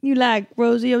 Yeah. You like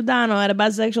Rosie O'Donnell at a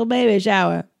bisexual baby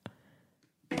shower.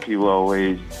 People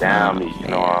always down me, you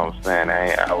know what I'm saying?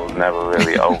 I was never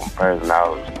really an open person. I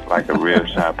was like a real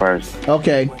shy person.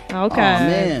 Okay. Okay. Oh,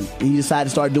 man. And you decided to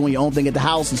start doing your own thing at the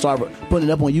house and start putting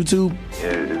it up on YouTube?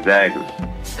 Yeah, exactly.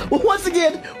 Well, once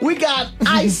again, we got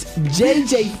Ice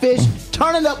JJ Fish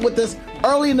turning up with us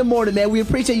early in the morning, man. We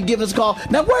appreciate you giving us a call.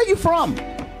 Now, where are you from?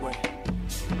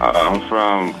 I'm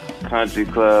from Country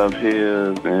Club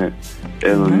Hills in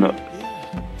Illinois.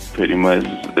 Pretty much,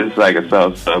 it's like a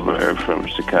south suburb from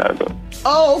Chicago.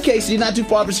 Oh, okay, so you're not too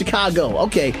far from Chicago.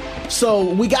 Okay,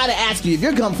 so we got to ask you, if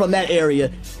you're coming from that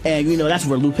area, and, you know, that's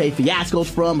where Lupe Fiasco's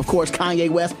from, of course, Kanye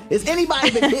West, is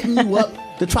anybody been hitting you up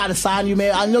to try to sign you,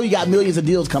 man? I know you got millions of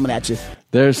deals coming at you.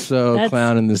 They're so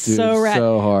clowning this dude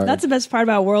so hard. That's the best part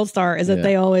about World Star is that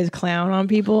they always clown on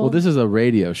people. Well, this is a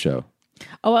radio show.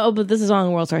 Oh, but this is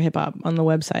on World Star Hip Hop on the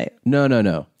website.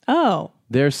 No. Oh.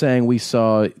 They're saying we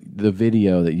saw the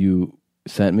video that you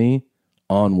sent me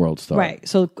on World Star. Right.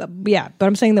 So, yeah. But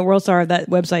I'm saying that World Star, that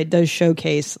website does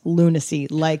showcase lunacy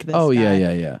like this guy.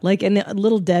 Yeah. Like, and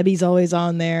Little Debbie's always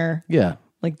on there. Yeah.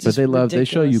 Like, but they love, they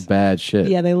show you bad shit.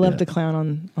 Yeah, they love to clown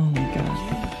on, oh my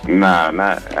God. Nah,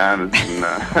 not honestly,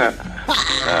 nah.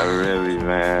 Not really,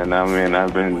 man. I mean,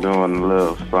 I've been doing a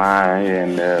little flying here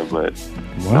and there, but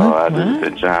no, I just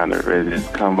been trying to really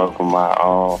just come up with my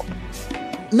own.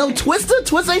 No, Twista?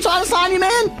 Twista ain't trying to sign you,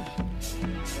 man?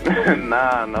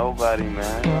 Nah, nobody,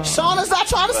 man. Shauna's not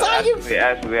trying to sign you?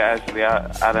 Actually,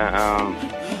 I done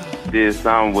did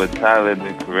something with Tyler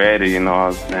the Creator, you know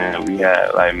what I'm saying? We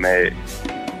had, like, made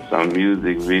some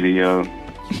music video.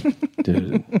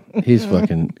 Dude, he's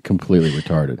fucking completely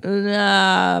retarded.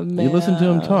 Nah, man. You listen to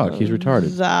him talk, he's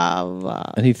retarded.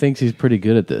 And he thinks he's pretty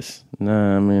good at this.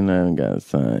 Nah, I mean, I haven't got a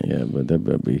sign yet, but that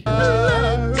better be.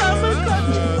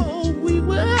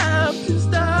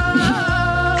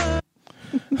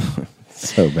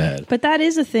 So bad. But that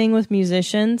is a thing with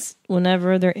musicians.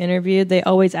 Whenever they're interviewed, they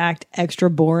always act extra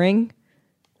boring.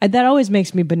 That always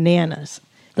makes me bananas.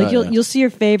 Like you'll see your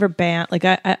favorite band. Like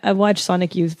I watch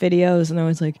Sonic Youth videos, and they're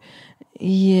always like,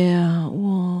 "Yeah,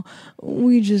 well,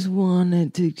 we just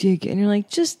wanted to take it," and you're like,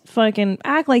 just fucking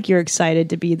act like you're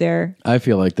excited to be there. I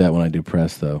feel like that when I do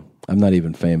press, though. I'm not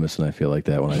even famous, and I feel like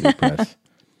that when I do press.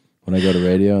 When I go to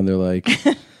radio, and they're like,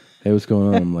 "Hey, what's going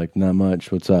on?" I'm like, "Not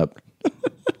much. What's up?"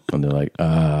 And they're like,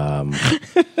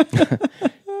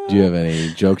 "Do you have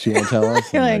any jokes you want to tell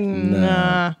us?" You're like,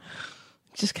 nah.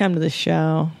 Just come to the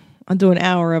show. I'll do an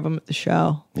hour of them at the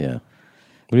show. Yeah.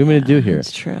 What do you want me to do here?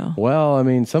 That's true. Well, I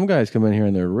mean, some guys come in here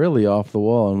and they're really off the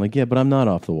wall. I'm like, yeah, but I'm not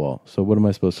off the wall. So what am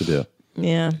I supposed to do?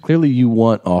 Yeah. Clearly you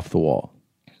want off the wall.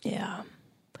 Yeah.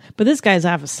 But this guy's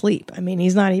half asleep. I mean,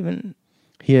 he's not even...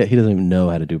 He doesn't even know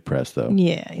how to do press, though.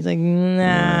 Yeah. He's like,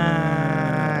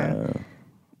 nah.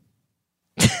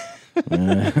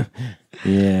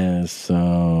 Yeah,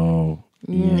 so...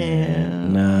 Yeah.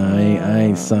 No, I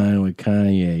ain't signed with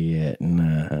Kanye yet.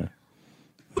 Nah.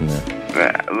 Look.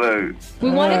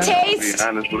 We want a taste. To be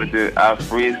honest with you, I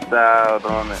freestyled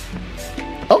on it.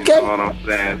 Okay. You know what I'm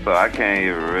saying? So I can't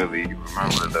even really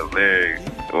remember the lyrics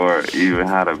or even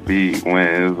how to beat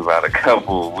when it was about a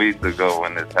couple of weeks ago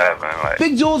when this happened. Like,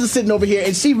 Big Jules is sitting over here,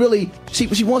 and she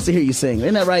wants to hear you sing.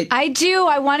 Isn't that right? I do.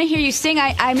 I want to hear you sing.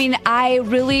 I mean, I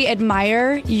really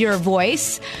admire your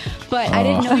voice, but I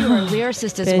didn't know you were a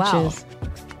lyricist as well.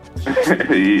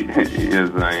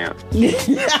 Yes, I am.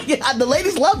 Yeah, the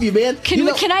ladies love you, man.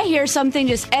 Can I hear something?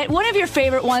 Just one of your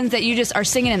favorite ones that you just are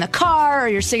singing in the car or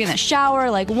you're singing in the shower.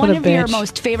 Like one of your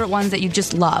most favorite ones that you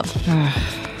just love.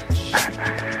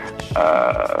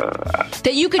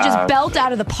 That you could just belt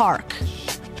out of the park.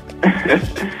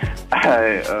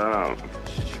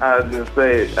 I'll just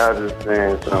saying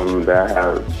something that I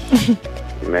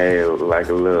have made like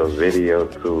a little video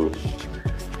to.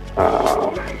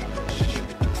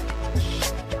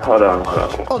 Hold on.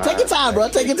 Oh, take your time, bro.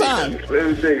 Take your time. Let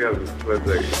me think of it for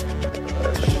a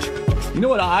second. You know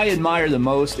what I admire the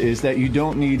most is that you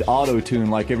don't need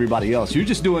auto-tune like everybody else. You're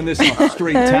just doing this on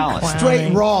straight talent.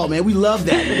 Straight raw, man. We love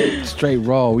that. Straight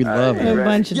raw. We love it. A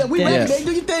bunch of we ready, man.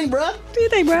 Do your thing, bro. Do your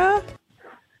thing, bro. Let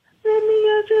me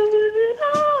ask you, is it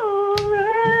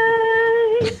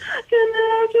alright? Can I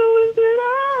ask you, is it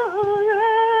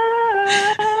alright?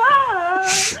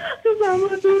 Cause I'ma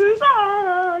do this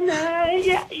all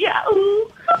night. Yeah,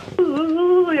 ooh,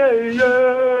 yeah.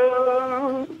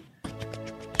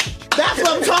 That's what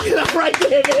I'm talking about right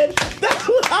there, man. That's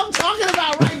what I'm talking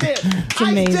about right there. It's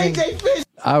amazing. JJ Fish.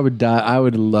 I would die. I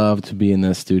would love to be in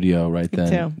this studio right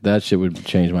then. too. That shit would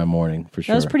change my morning for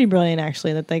sure. That was pretty brilliant,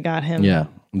 actually, that they got him. Yeah.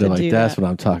 They're to like, do that's that. what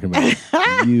I'm talking about.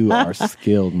 You are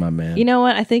skilled, my man. You know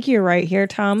what? I think you're right here,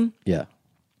 Tom. Yeah.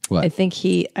 What? I think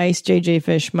Ice JJ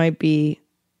Fish might be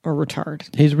a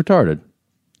retard. He's retarded.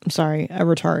 I'm sorry, a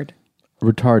retard.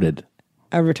 Retarded.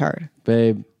 A retard.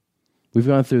 Babe, we've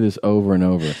gone through this over and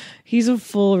over. He's a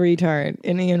full retard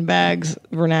in Ian Bag's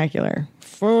vernacular.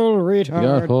 Full retard. He's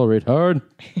gone full retard.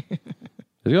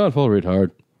 He's gone full retard.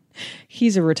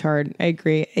 He's a retard. I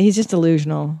agree. He's just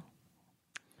delusional.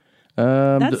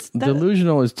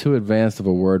 Delusional is too advanced of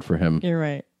a word for him. You're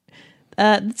right.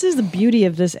 This is the beauty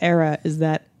of this era, is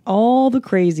that all the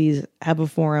crazies have a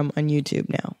forum on YouTube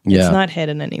now. Yeah. It's not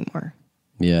hidden anymore.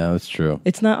 Yeah, that's true.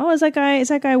 It's not, is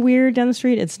that guy weird down the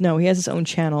street? No, he has his own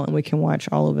channel and we can watch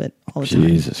all of it all the time.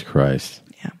 Jesus Christ.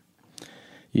 Yeah.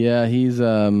 Yeah, he's,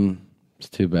 it's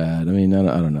too bad. I mean, I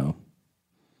don't know.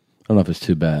 I don't know if it's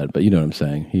too bad, but you know what I'm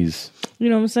saying. You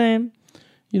know what I'm saying?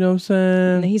 You know what I'm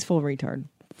saying? He's full retard.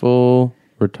 Full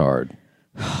retard.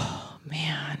 Oh,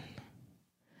 man.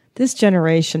 This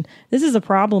generation, this is the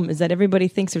problem, is that everybody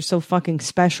thinks they're so fucking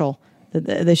special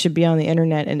that they should be on the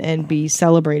internet and be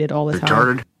celebrated all the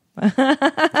time.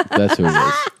 Retarded. That's who it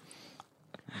is.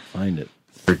 Find it.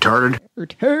 Retard.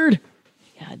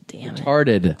 God damn it.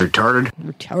 Retarded.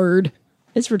 Retard.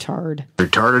 It's retard.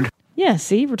 Retarded. Yeah,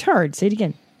 see? Retard. Say it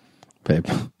again. Babe.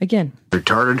 Again.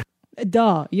 Retarded.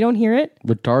 Duh. You don't hear it?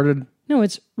 Retarded. No,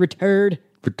 it's retard.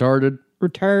 Retarded.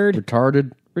 Retard.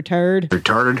 Retarded. Retard.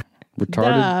 Retarded.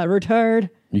 Retarded. Retard.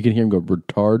 You can hear him go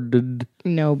retarded.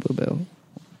 No, boo-boo.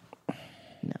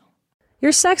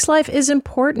 Your sex life is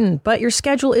important, but your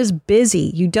schedule is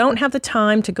busy. You don't have the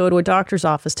time to go to a doctor's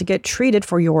office to get treated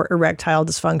for your erectile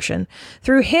dysfunction.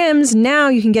 Through HIMS, now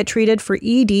you can get treated for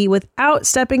ED without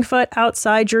stepping foot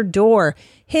outside your door.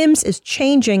 HIMS is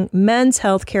changing men's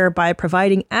health care by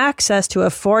providing access to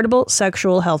affordable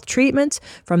sexual health treatments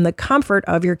from the comfort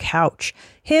of your couch.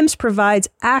 HIMS provides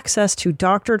access to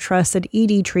doctor-trusted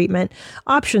ED treatment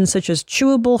options such as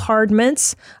chewable hard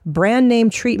mints, brand name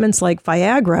treatments like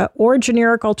Viagra, or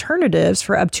generic alternatives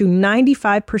for up to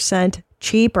 95%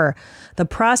 cheaper. The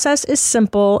process is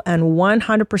simple and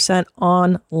 100%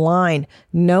 online.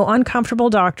 No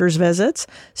uncomfortable doctor's visits.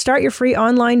 Start your free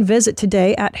online visit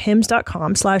today at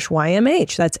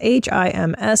hims.com/YMH. That's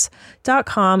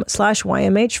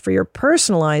HIMS.com/YMH for your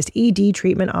personalized ED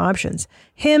treatment options.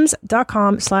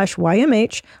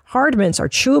 hims.com/YMH. Hard mints are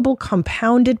chewable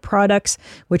compounded products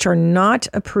which are not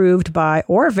approved by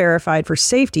or verified for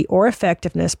safety or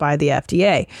effectiveness by the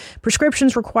FDA.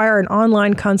 Prescriptions require an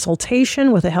online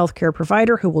consultation with a healthcare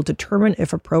provider who will determine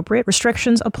if appropriate.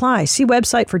 Restrictions apply. See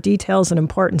website for details and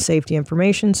important safety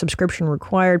information. Subscription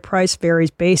required. Price varies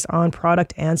based on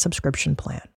product and subscription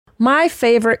plan. My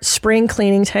favorite spring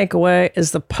cleaning takeaway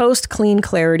is the post-clean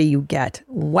clarity you get.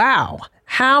 Wow.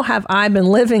 How have I been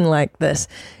living like this?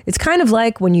 It's kind of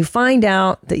like when you find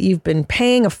out that you've been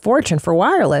paying a fortune for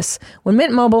wireless when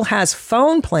Mint Mobile has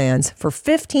phone plans for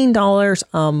 $15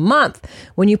 a month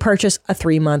when you purchase a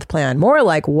 3-month plan. More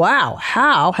like, wow,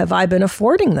 how have I been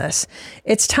affording this?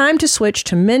 It's time to switch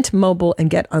to Mint Mobile and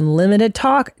get unlimited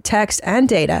talk, text, and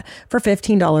data for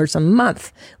 $15 a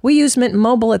month. We use Mint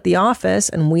Mobile at the office,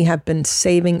 and we have been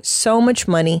saving so much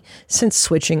money since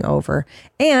switching over.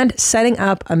 And setting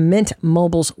up a Mint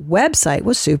Mobile's website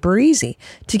was super easy.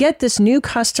 To get this new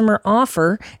customer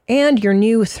offer and your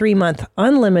new 3-month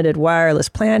unlimited wireless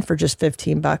plan for just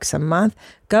 $15 a month,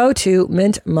 go to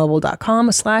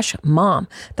mintmobile.com/mom.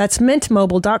 That's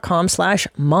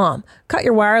mintmobile.com/mom. Cut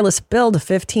your wireless bill to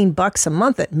 $15 a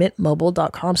month at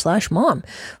mintmobile.com/mom.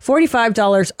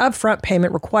 $45 upfront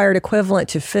payment required, equivalent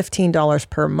to $15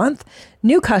 per month.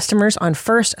 New customers on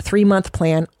first 3-month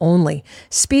plan only.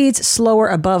 Speeds slower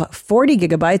above 40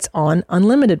 gigabytes on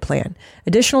unlimited plan.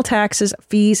 Additional taxes,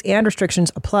 fees, and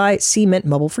restrictions apply. See Mint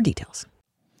Mobile for details.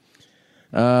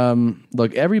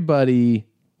 Look, everybody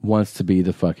wants to be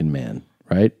the fucking man,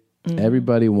 right?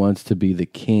 Everybody wants to be the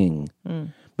king,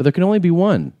 but there can only be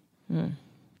one.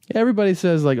 Everybody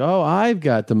says like, "Oh, I've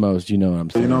got the most." You know what I'm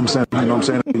saying? You know what I'm saying? You know what I'm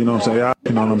saying? You know what I'm saying?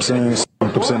 You know what I'm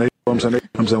saying?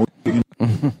 I'm saying.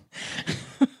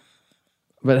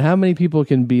 But how many people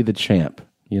can be the champ?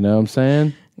 You know what I'm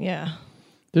saying? Yeah.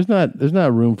 There's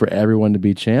not room for everyone to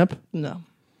be champ. No.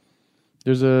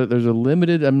 There's a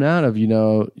limited amount of you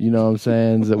know what I'm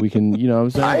saying that we can you know what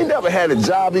I'm saying. I ain't never had a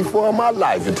job before in my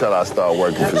life until I started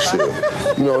working for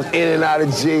Shell. You know, in and out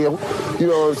of jail. You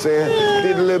know what I'm saying?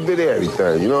 Did a little bit of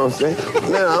everything. You know what I'm saying?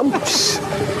 Now I'm,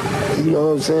 you know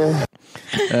what I'm saying?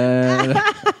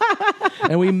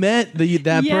 And we met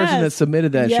that person that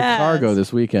submitted that in Chicago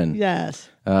this weekend. Yes.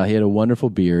 He had a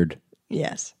wonderful beard.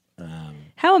 Yes.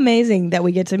 How amazing that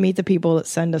we get to meet the people that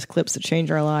send us clips that change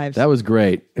our lives. That was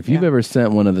great. If you've ever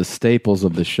sent one of the staples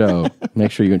of the show, make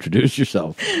sure you introduce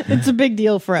yourself. It's a big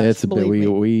deal for us. It's a bit.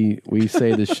 We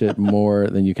say this shit more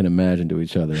than you can imagine to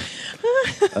each other.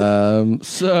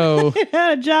 So I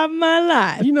had a job in my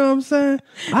life. You know what I'm saying?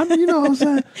 You know what I'm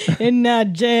saying?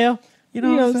 In jail. You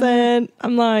know what I'm saying?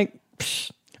 I'm like,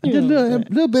 I did a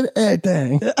little bit of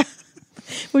everything.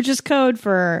 Which is code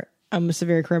for I'm a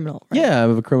severe criminal. Right? Yeah, I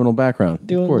have a criminal background.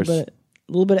 Doing of course. a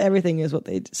little bit of everything is what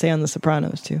they say on The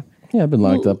Sopranos too. Yeah, I've been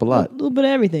locked up a lot. A little bit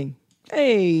of everything.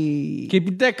 Hey, keep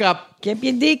your dick up. Keep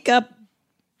your dick up.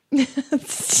 Johnny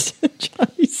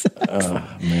sucks.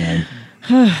 Oh man.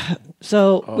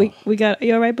 So we got.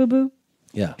 You all right, Boo Boo?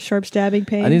 Yeah. Sharp stabbing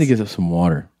pains. I need to get some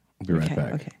water. I'll be right Okay,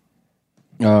 back. okay.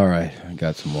 All right, I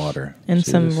got some water And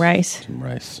See some this? rice. Some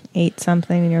rice. Ate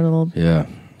something in your little. Yeah,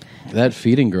 that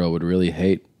feeding girl would really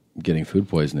hate getting food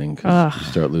poisoning because you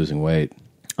start losing weight.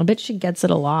 I bet she gets it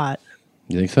a lot.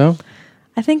 You think so?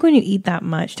 I think when you eat that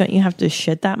much, don't you have to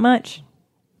shit that much?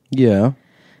 Yeah.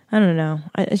 I don't know.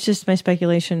 It's just my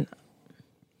speculation.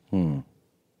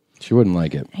 She wouldn't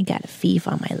like it. I got a thief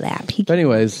on my lap. But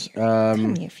anyways,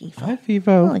 Come here, FIFO. Hi,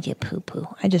 FIFO. Oh, you poo poo.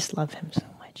 I just love him so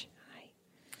much.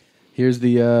 Here's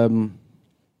the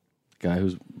guy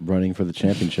who's running for the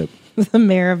championship. The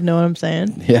mayor of Know What I'm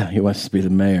Saying? Yeah, he wants to be the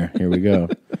mayor. Here we go.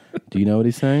 Do you know what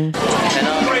he's saying?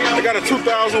 I got a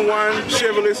 2001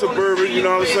 Chevrolet Suburban, you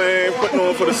know what I'm saying, putting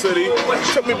on for the city.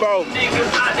 Took me about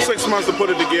 6 months to put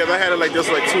it together. I had it like this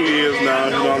like 2 years now,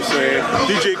 you know what I'm saying.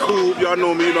 DJ Cool, y'all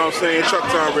know me, you know what I'm saying. Chuck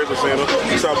Town representative.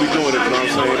 That's how we doing it, you know what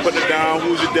I'm saying. Putting it down,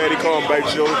 Who's Your Daddy, Call Back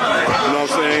Show, you know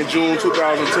what I'm saying. June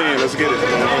 2010, let's get it.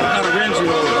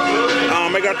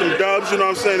 I got them dubs, you know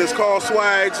what I'm saying. It's called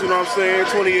Swags, you know what I'm saying.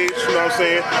 28, you know what I'm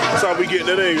saying. That's how we getting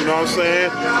it in, you know what I'm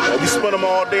saying. We spin them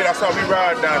all day, that's how we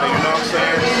ride down there, you know what I'm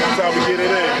saying. That's how we get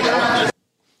it in, you know?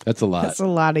 That's a lot. That's a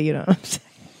lot of, you know what I'm saying?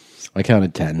 I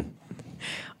counted 10.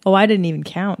 Oh, I didn't even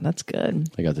count. That's good.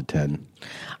 I got to 10.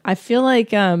 I feel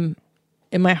like in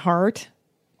my heart,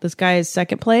 this guy is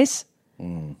second place.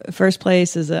 First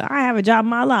place is I have a job in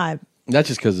my life. That's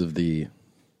just because of the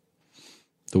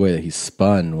way that he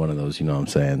spun one of those, you know what I'm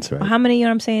saying, right? Well, how many, you know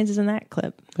what I'm saying, is in that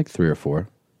clip? Like 3 or 4.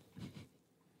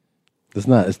 It's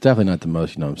definitely not the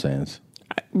most, you know what I'm saying.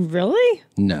 Really?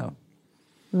 No.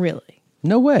 Really?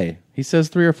 No way. He says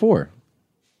 3 or 4.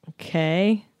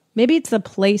 Okay. Maybe it's the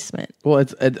placement. Well,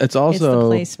 it's also It's the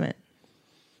placement.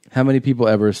 How many people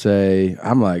ever say,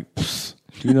 I'm like, psst,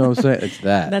 do you know what I'm saying? It's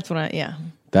that. That's what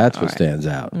That's All what right. stands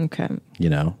out. Okay. You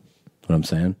know what I'm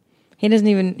saying? He doesn't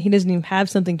even have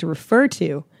something to refer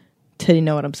to you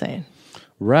know what I'm saying.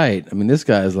 Right. I mean, this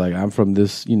guy is like, I'm from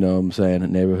this, you know what I'm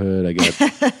saying, neighborhood.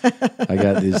 I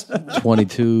got these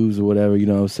 22s or whatever, you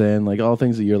know what I'm saying? Like all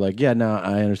things that you're like, yeah, now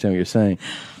I understand what you're saying.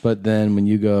 But then when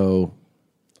you go,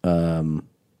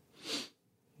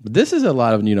 this is a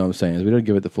lot of, you know what I'm saying, we don't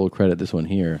give it the full credit, this one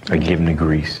here. I give him the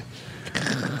grease.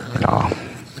 No,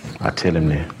 I tell him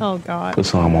to Oh, God. put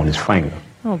some on his finger.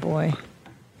 Oh, boy.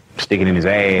 Stick it in his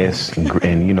ass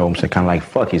and you know what I'm saying, kind of like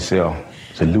fuck yourself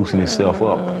to loosen himself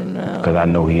up. Because I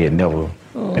know he had never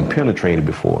been penetrated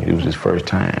before. It was his first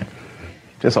time.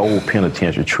 Just an old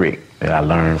penitentiary trick that I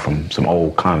learned from some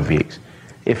old convicts.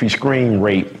 If he screamed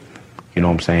rape, you know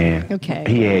what I'm saying? Okay.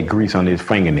 He had grease on his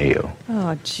fingernail.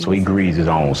 Oh, jeez. So he greased his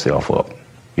own self up.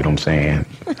 You know what I'm saying?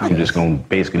 I'm just going to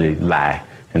basically lie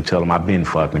and tell him I've been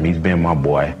fucking him. He's been my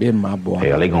boy. Been my boy.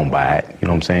 Hell, they going to buy it. You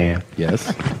know what I'm saying?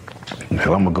 Yes.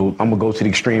 Hell, I'm gonna go to the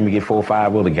extreme and get 4 or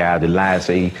 5 other guys that lie and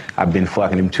say I've been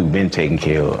fucking him too, been taking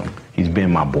care of him. He's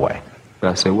been my boy. But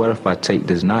I said, what if I take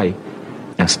this knife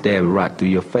and stab it right through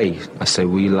your face? I said,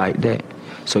 well, you like that?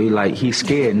 So he's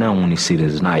scared now when he see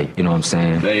this knife. You know what I'm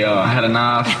saying? They had a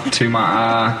knife to my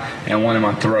eye and one in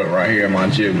my throat right here, my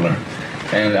jugular.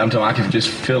 And I'm telling you, I could just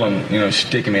feel them, you know,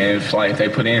 sticking me. And it's like if they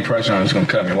put any pressure on, it's going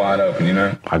to cut me wide open, you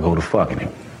know? I go to fucking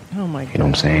him. Oh, my God. You know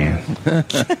what I'm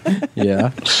saying?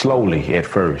 Yeah. Slowly at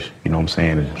first, you know what I'm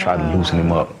saying, and try to loosen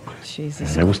him up.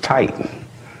 Jesus. And it was tight. You know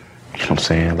what I'm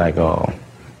saying? Like,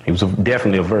 he was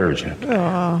definitely a virgin.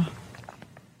 Oh.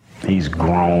 He's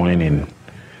groaning and,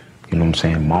 you know what I'm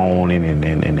saying, moaning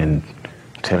and then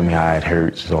telling me how it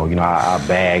hurts. So, you know, I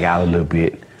bag out a little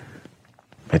bit.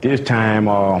 At this time,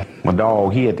 my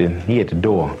dog, he at the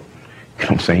door. You know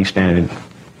what I'm saying? He's standing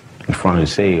in front of the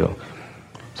cell.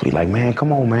 So he's like, man,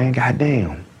 come on, man,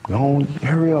 goddamn. Go on,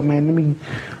 hurry up, man.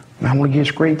 I want to get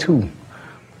straight too.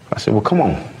 I said, well, come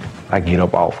on. I get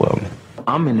up off of him.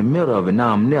 I'm in the middle of it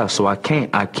now. I'm there, so I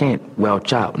can't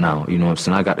welch out now. You know what I'm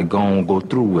saying? I got to go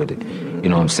through with it. You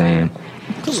know what I'm saying?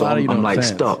 So I'm like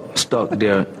stuck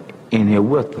there in here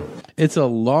with them. It's a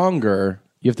longer.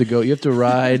 You have to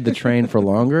ride the train for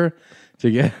longer to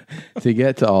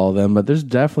get to all of them. But there's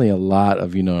definitely a lot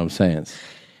of, you know what I'm saying.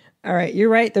 All right, you're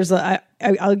right.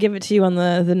 I'll give it to you on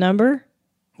the number.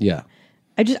 Yeah.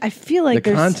 I feel like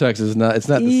the context is not. It's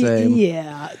not the same.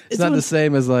 Yeah, it's not the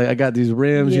same as like I got these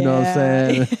rims. You know what I'm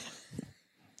saying?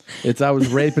 It's I was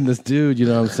raping this dude. You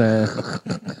know what I'm saying?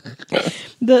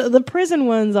 The prison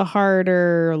one's a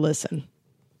harder listen.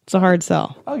 It's a hard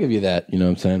sell. I'll give you that. You know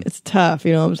what I'm saying? It's tough.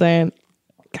 You know what I'm saying?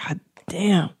 God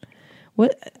damn.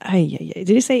 What? Did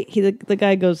he say the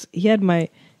guy goes? He had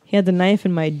the knife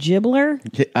in my gibbler.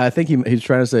 I think he's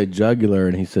trying to say jugular,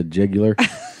 and he said jigular.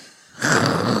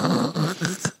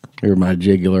 You're my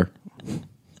jigular.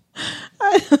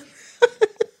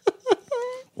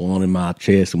 One in my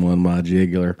chest and one in my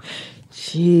jigular.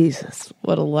 Jesus,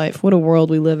 what a life! What a world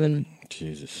we live in.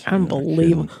 Jesus,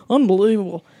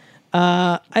 unbelievable.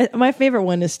 My favorite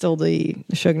one is still the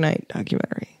Suge Knight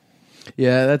documentary.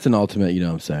 Yeah, that's an ultimate. You know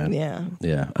what I'm saying?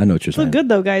 Yeah. I know what you're So saying. good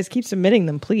though, guys. Keep submitting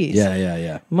them, please.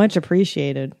 Yeah. Much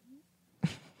appreciated.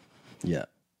 Yeah.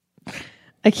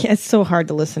 I can't. It's so hard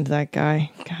to listen to that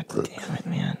guy. God damn it,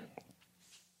 man.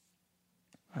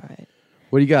 All right.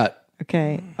 What do you got?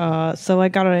 Okay. So I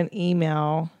got an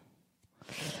email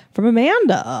from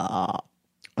Amanda.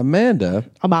 Amanda?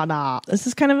 This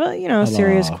is kind of a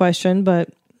serious question, but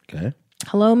okay.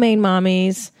 Hello, Maine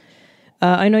Mommies.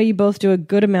 I know you both do a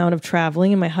good amount of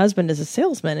traveling, and my husband is a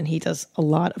salesman, and he does a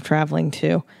lot of traveling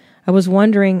too. I was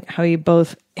wondering how you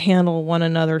both handle one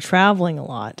another traveling a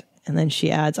lot. And then she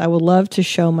adds, I would love to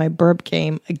show my burp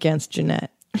game against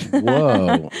Jeanette.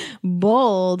 Whoa.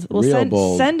 Bold. Well,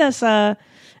 Bold. Send us an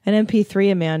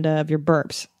MP3, Amanda, of your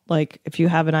burps. Like, if you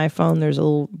have an iPhone, there's a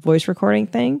little voice recording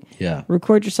thing. Yeah.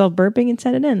 Record yourself burping and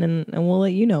send it in, and we'll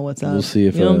let you know what's up. We'll see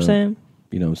if you know what I'm saying?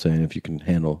 You know what I'm saying? If you can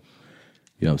handle,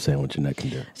 you know what I'm saying, what Jeanette can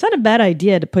do. It's not a bad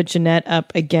idea to put Jeanette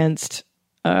up against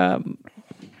our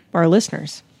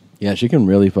listeners. Yeah, she can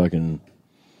really fucking...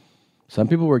 Some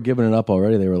people were giving it up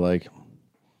already. They were like,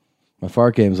 my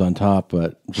fart game's on top,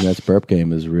 but Jeanette's burp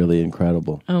game is really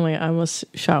incredible. Oh my, I almost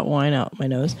shot wine out my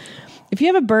nose. If you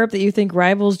have a burp that you think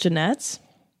rivals Jeanette's,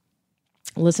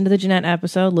 listen to the Jeanette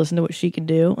episode, listen to what she can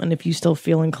do, and if you still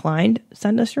feel inclined,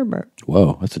 send us your burp.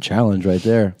 Whoa, that's a challenge right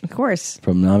there. Of course.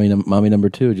 From mommy number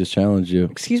 2 just challenged you.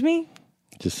 Excuse me?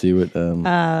 Just see what...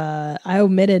 I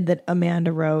omitted that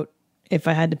Amanda wrote, if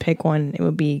I had to pick one, it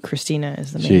would be Christina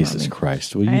as the main Jesus mommy.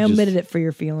 Christ. I omitted it for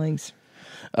your feelings.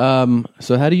 So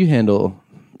how do you handle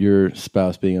your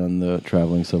spouse being on the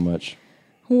traveling so much?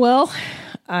 Well,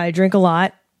 I drink a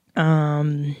lot,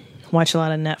 watch a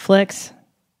lot of Netflix.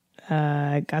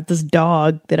 I got this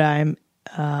dog that I'm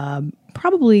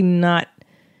probably not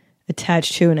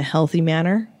attached to in a healthy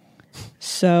manner.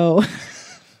 So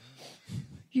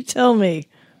you tell me,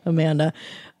 Amanda,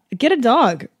 get a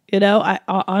dog. You know, I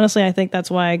honestly, I think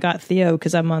that's why I got Theo,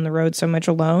 because I'm on the road so much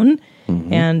alone.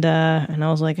 Mm-hmm. And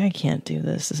I was like, I can't do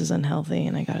this. This is unhealthy.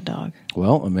 And I got a dog.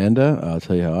 Well, Amanda, I'll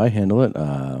tell you how I handle it.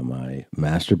 I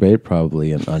masturbate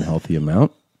probably an unhealthy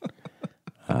amount.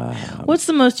 What's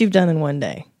the most you've done in one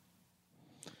day?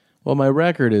 Well, my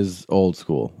record is old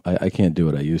school. I can't do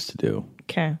what I used to do.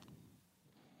 Okay.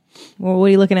 Well, what are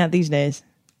you looking at these days?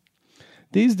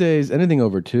 These days, anything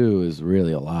over 2 is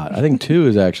really a lot. I think 2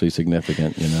 is actually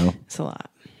significant, you know? It's a lot.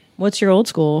 What's your old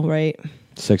school, right?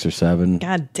 6 or 7.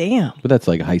 God damn. But that's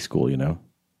like high school, you know?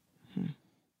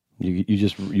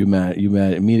 You mad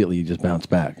immediately, you just bounce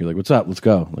back. You're like, what's up? Let's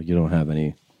go. Like, you don't have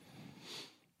any.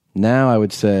 Now I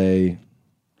would say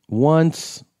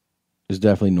once is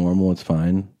definitely normal. It's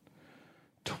fine.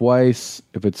 Twice,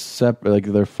 if it's separate, like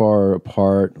they're far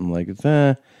apart, I'm like, it's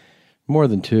More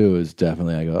than 2 is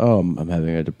definitely, I go, oh, I'm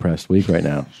having a depressed week right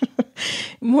now.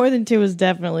 More than 2 is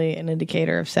definitely an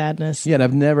indicator of sadness. Yeah, and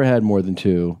I've never had more than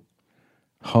 2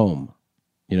 home.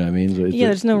 You know what I mean? So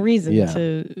there's no reason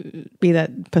to be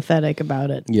that pathetic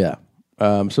about it. Yeah.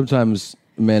 Sometimes,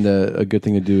 Amanda, a good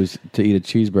thing to do is to eat a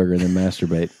cheeseburger and then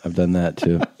masturbate. I've done that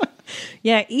too.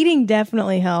 Yeah, eating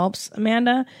definitely helps,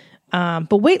 Amanda.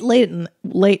 But wait late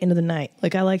into the night.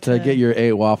 Like I like to get your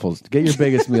 8 waffles. Get your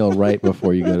biggest meal right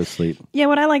before you go to sleep. Yeah,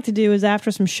 what I like to do is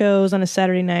after some shows on a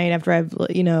Saturday night, after I've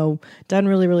done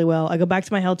really, really well, I go back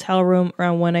to my hotel room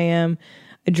around 1 a.m.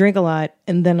 I drink a lot,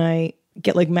 and then I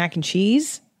get like mac and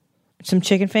cheese, some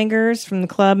chicken fingers from the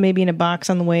club, maybe in a box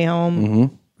on the way home.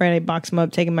 Mm-hmm. Right, I box them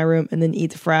up, take them in my room, and then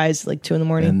eat the fries like 2 a.m.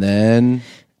 And then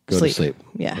go to sleep.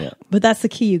 Yeah, but that's the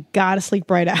key. You gotta sleep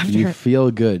right after. You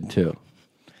feel good too.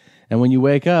 And when you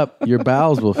wake up, your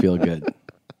bowels will feel good.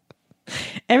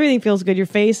 Everything feels good. Your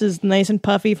face is nice and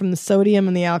puffy from the sodium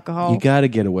and the alcohol. You got to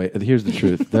get away. Here's the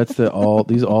truth. That's all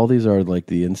these are like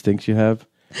the instincts you have.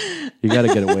 You got to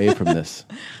get away from this.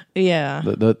 Yeah.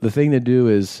 The thing to do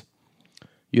is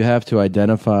you have to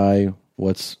identify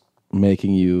what's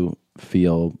making you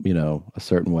feel, a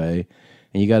certain way,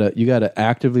 and you got to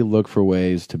actively look for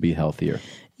ways to be healthier.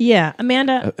 Yeah,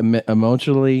 Amanda.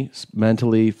 Emotionally,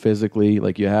 mentally, physically,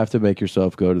 like you have to make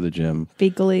yourself go to the gym.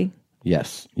 Fecally.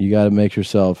 Yes. You got to make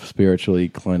yourself spiritually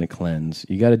kind of cleanse.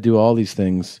 You got to do all these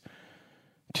things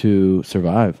to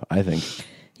survive, I think.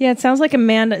 Yeah, it sounds like a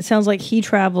man that sounds like he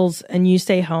travels and you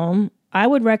stay home. I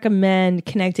would recommend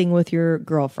connecting with your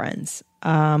girlfriends.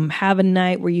 Have a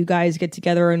night where you guys get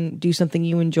together and do something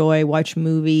you enjoy, watch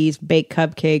movies, bake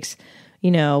cupcakes,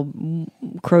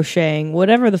 crocheting,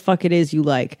 whatever the fuck it is you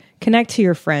like. Connect to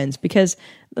your friends, because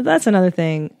that's another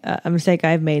thing, a mistake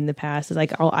I've made in the past is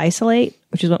like I'll isolate,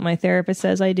 which is what my therapist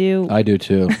says I do. I do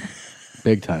too.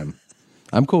 Big time.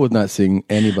 I'm cool with not seeing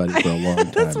anybody for a long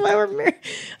time. That's why we're married.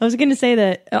 I was going to say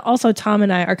that also Tom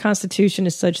and I, our constitution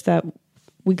is such that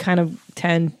we kind of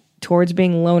tend towards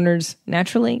being loners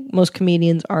naturally. Most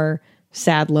comedians are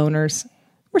sad loners.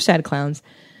 We're sad clowns.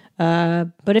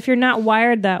 But if you're not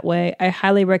wired that way, I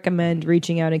highly recommend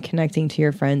reaching out and connecting to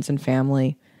your friends and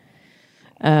family.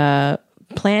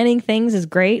 Planning things is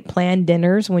great. Plan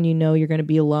dinners when you know you're going to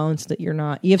be alone so that you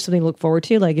have something to look forward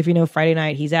to. Like if you know Friday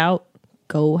night he's out,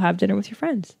 go have dinner with your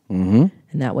friends. Mm-hmm.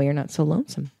 And that way you're not so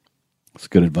lonesome. That's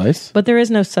good advice. But there is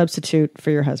no substitute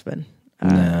for your husband.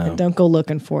 No. Don't go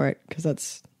looking for it, because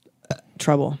that's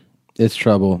trouble. It's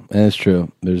trouble, and it's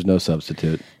true. There's no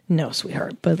substitute. No,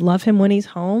 sweetheart. But love him when he's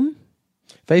home.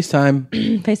 FaceTime.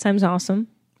 FaceTime's awesome.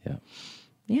 Yeah.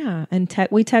 Yeah, and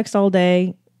we text all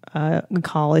day. We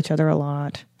call each other a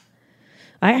lot.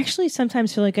 I actually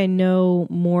sometimes feel like I know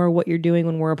more what you're doing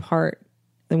when we're apart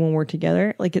than when we're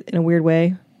together, like in a weird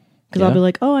way. Because I'll be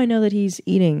like, oh, I know that he's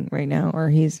eating right now, or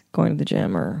he's going to the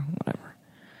gym, or whatever.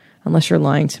 Unless you're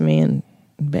lying to me and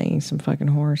banging some fucking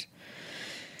whores.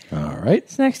 All right.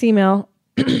 This next email.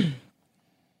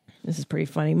 This is pretty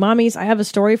funny. Mommies, I have a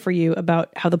story for you about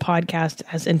how the podcast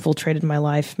has infiltrated my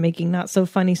life, making not so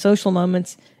funny social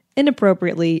moments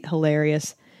inappropriately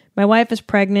hilarious. My wife is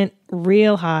pregnant,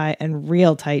 real high and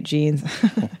real tight jeans.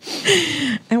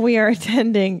 And we are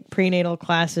attending prenatal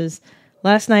classes.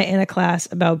 Last night in a class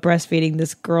about breastfeeding,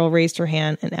 this girl raised her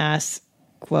hand and asked,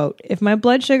 quote, if my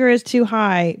blood sugar is too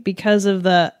high because of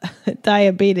the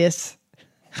diabetes,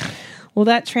 will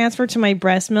that transfer to my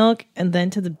breast milk and then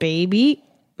to the baby?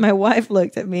 My wife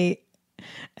looked at me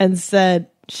and said,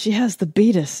 she has the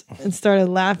beatus, and started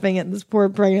laughing at this poor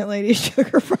pregnant lady's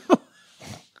sugar problem.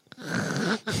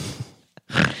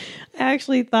 I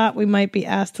actually thought we might be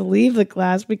asked to leave the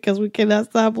class because we cannot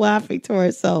stop laughing to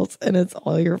ourselves, and it's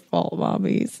all your fault,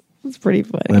 mommies. It's pretty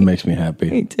funny. That makes me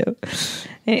happy. Me too.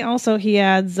 And also he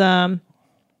adds,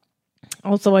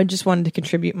 also I just wanted to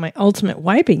contribute my ultimate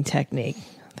wiping technique.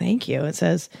 Thank you. It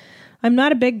says, I'm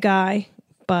not a big guy,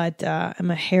 but I'm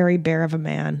a hairy bear of a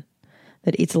man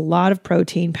that eats a lot of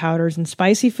protein powders and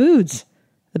spicy foods.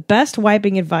 The best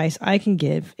wiping advice I can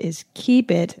give is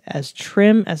keep it as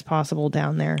trim as possible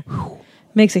down there.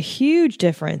 Makes a huge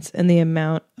difference in the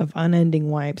amount of unending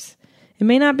wipes. It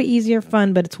may not be easy or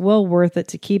fun, but it's well worth it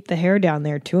to keep the hair down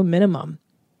there to a minimum.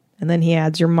 And then he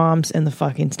adds, your mom's in the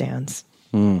fucking stands.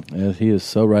 Yeah, he is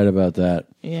so right about that.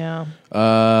 Yeah.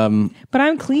 But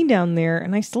I'm clean down there,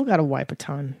 and I still got to wipe a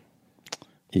ton.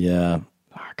 Yeah.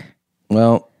 Fuck.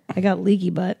 Well, I got leaky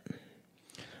butt.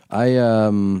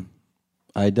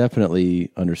 I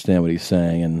definitely understand what he's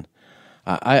saying, and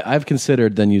I've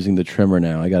considered then using the trimmer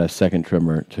now. I got a second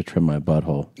trimmer to trim my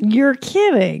butthole. You're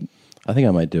kidding. I think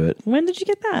I might do it. When did you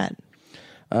get that?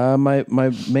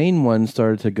 My main one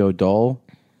started to go dull.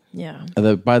 Yeah.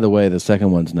 By the way, the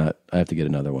second one's not. I have to get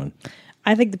another one.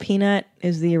 I think the peanut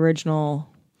is the original.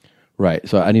 Right.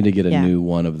 So I need to get a new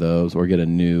one of those, or get a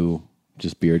new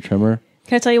just beard trimmer.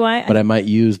 Can I tell you why? But I might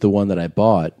use the one that I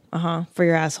bought. For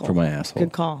your asshole. For my asshole.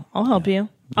 Good call. I'll help you.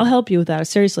 I'll help you with that.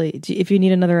 Seriously, if you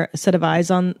need another set of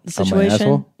eyes on the situation. On my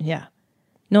asshole? Yeah.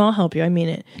 No, I'll help you. I mean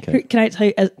it. Okay. Can I tell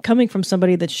you, coming from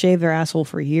somebody that shaved their asshole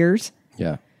for years,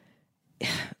 Yeah.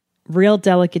 real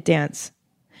delicate dance.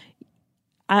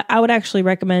 I would actually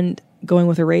recommend going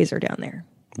with a razor down there.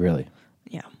 Really?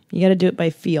 Yeah. You got to do it by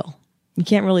feel. You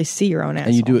can't really see your own asshole.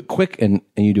 And you do it quick and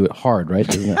you do it hard, right?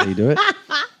 Isn't that how you do it?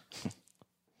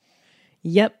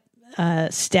 Yep.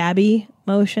 Stabby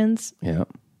motions. Yeah.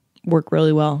 Work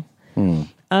really well.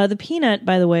 The peanut,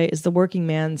 by the way, is the working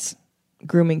man's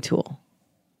grooming tool.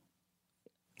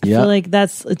 I feel like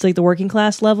it's like the working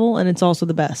class level, and it's also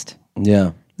the best.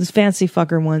 Yeah. This fancy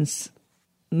fucker ones,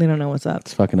 they don't know what's up.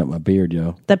 It's fucking up my beard,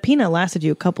 yo. That peanut lasted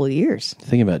you a couple of years.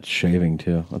 Thinking about shaving,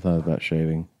 too. I thought about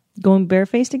shaving. Going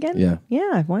barefaced again? Yeah.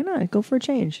 Yeah, why not? Go for a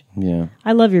change. Yeah.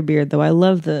 I love your beard, though. I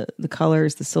love the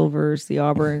colors, the silvers, the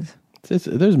auburns.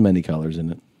 There's many colors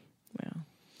in it.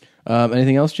 Yeah.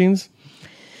 Anything else, Jeans?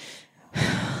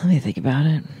 Let me think about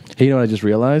it. Hey, you know what I just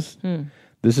realized?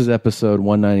 This is episode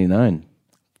 199.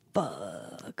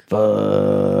 Fuck.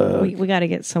 We got to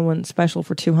get someone special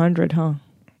for 200, huh?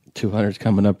 200's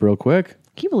coming up real quick.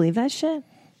 Can you believe that shit?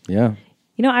 Yeah.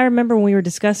 You know, I remember when we were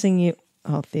discussing you.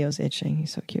 Oh, Theo's itching.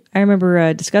 He's so cute. I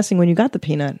remember discussing when you got the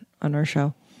peanut on our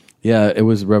show. Yeah, it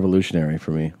was revolutionary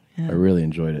for me. Yeah. I really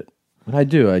enjoyed it. But I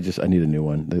do. I need a new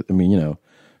one. I mean, a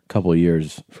couple of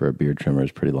years for a beard trimmer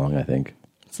is pretty long, I think.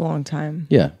 It's a long time.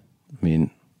 Yeah. I mean,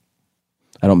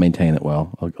 I don't maintain it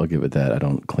well. I'll give it that. I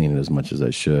don't clean it as much as I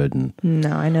should. And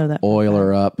No, I know that. oil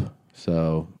her up.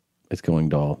 So it's going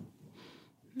dull.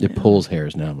 It pulls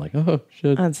hairs now. I'm like, oh,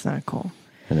 shit. That's not cool.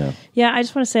 I know. Yeah, I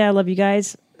just want to say I love you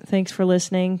guys. Thanks for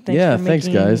listening. Thanks, thanks,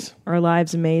 guys. Our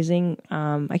lives amazing.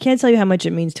 I can't tell you how much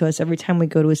it means to us every time we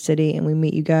go to a city and we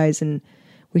meet you guys and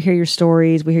we hear your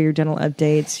stories, we hear your dental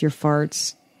updates, your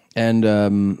farts. And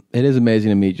it is amazing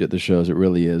to meet you at the shows. It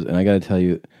really is. And I got to tell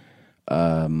you,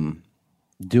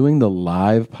 doing the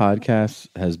live podcasts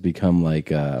has become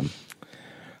like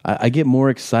I get more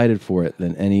excited for it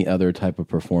than any other type of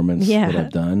performance that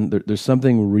I've done. There's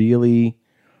something really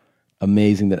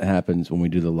amazing that happens when we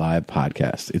do the live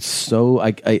podcast. It's so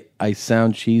I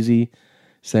sound cheesy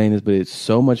saying this, but it's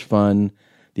so much fun.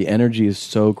 The energy is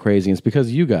so crazy. It's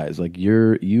because you guys, like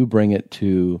you bring it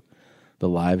to the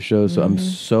live show. So I'm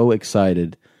so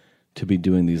excited to be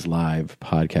doing these live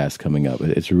podcasts coming up.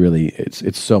 It's really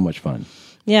it's so much fun.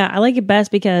 Yeah, I like it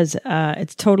best because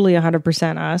it's totally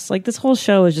 100% us. Like this whole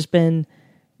show has just been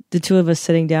the two of us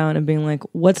sitting down and being like,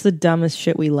 what's the dumbest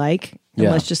shit we like? And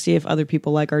let's just see if other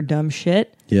people like our dumb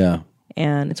shit. Yeah.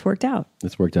 And it's worked out.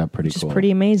 It's worked out pretty Which cool. is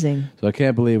pretty amazing. So I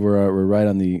can't believe we're right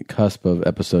on the cusp of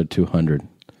episode 200.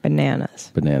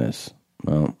 Bananas.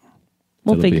 Well,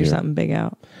 We'll it'll figure be here. something big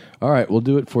out. All right, we'll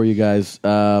do it for you guys.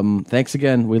 Thanks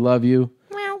again. We love you.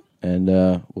 And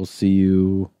we'll see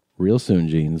you real soon,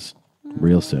 Jeans.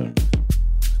 Real soon.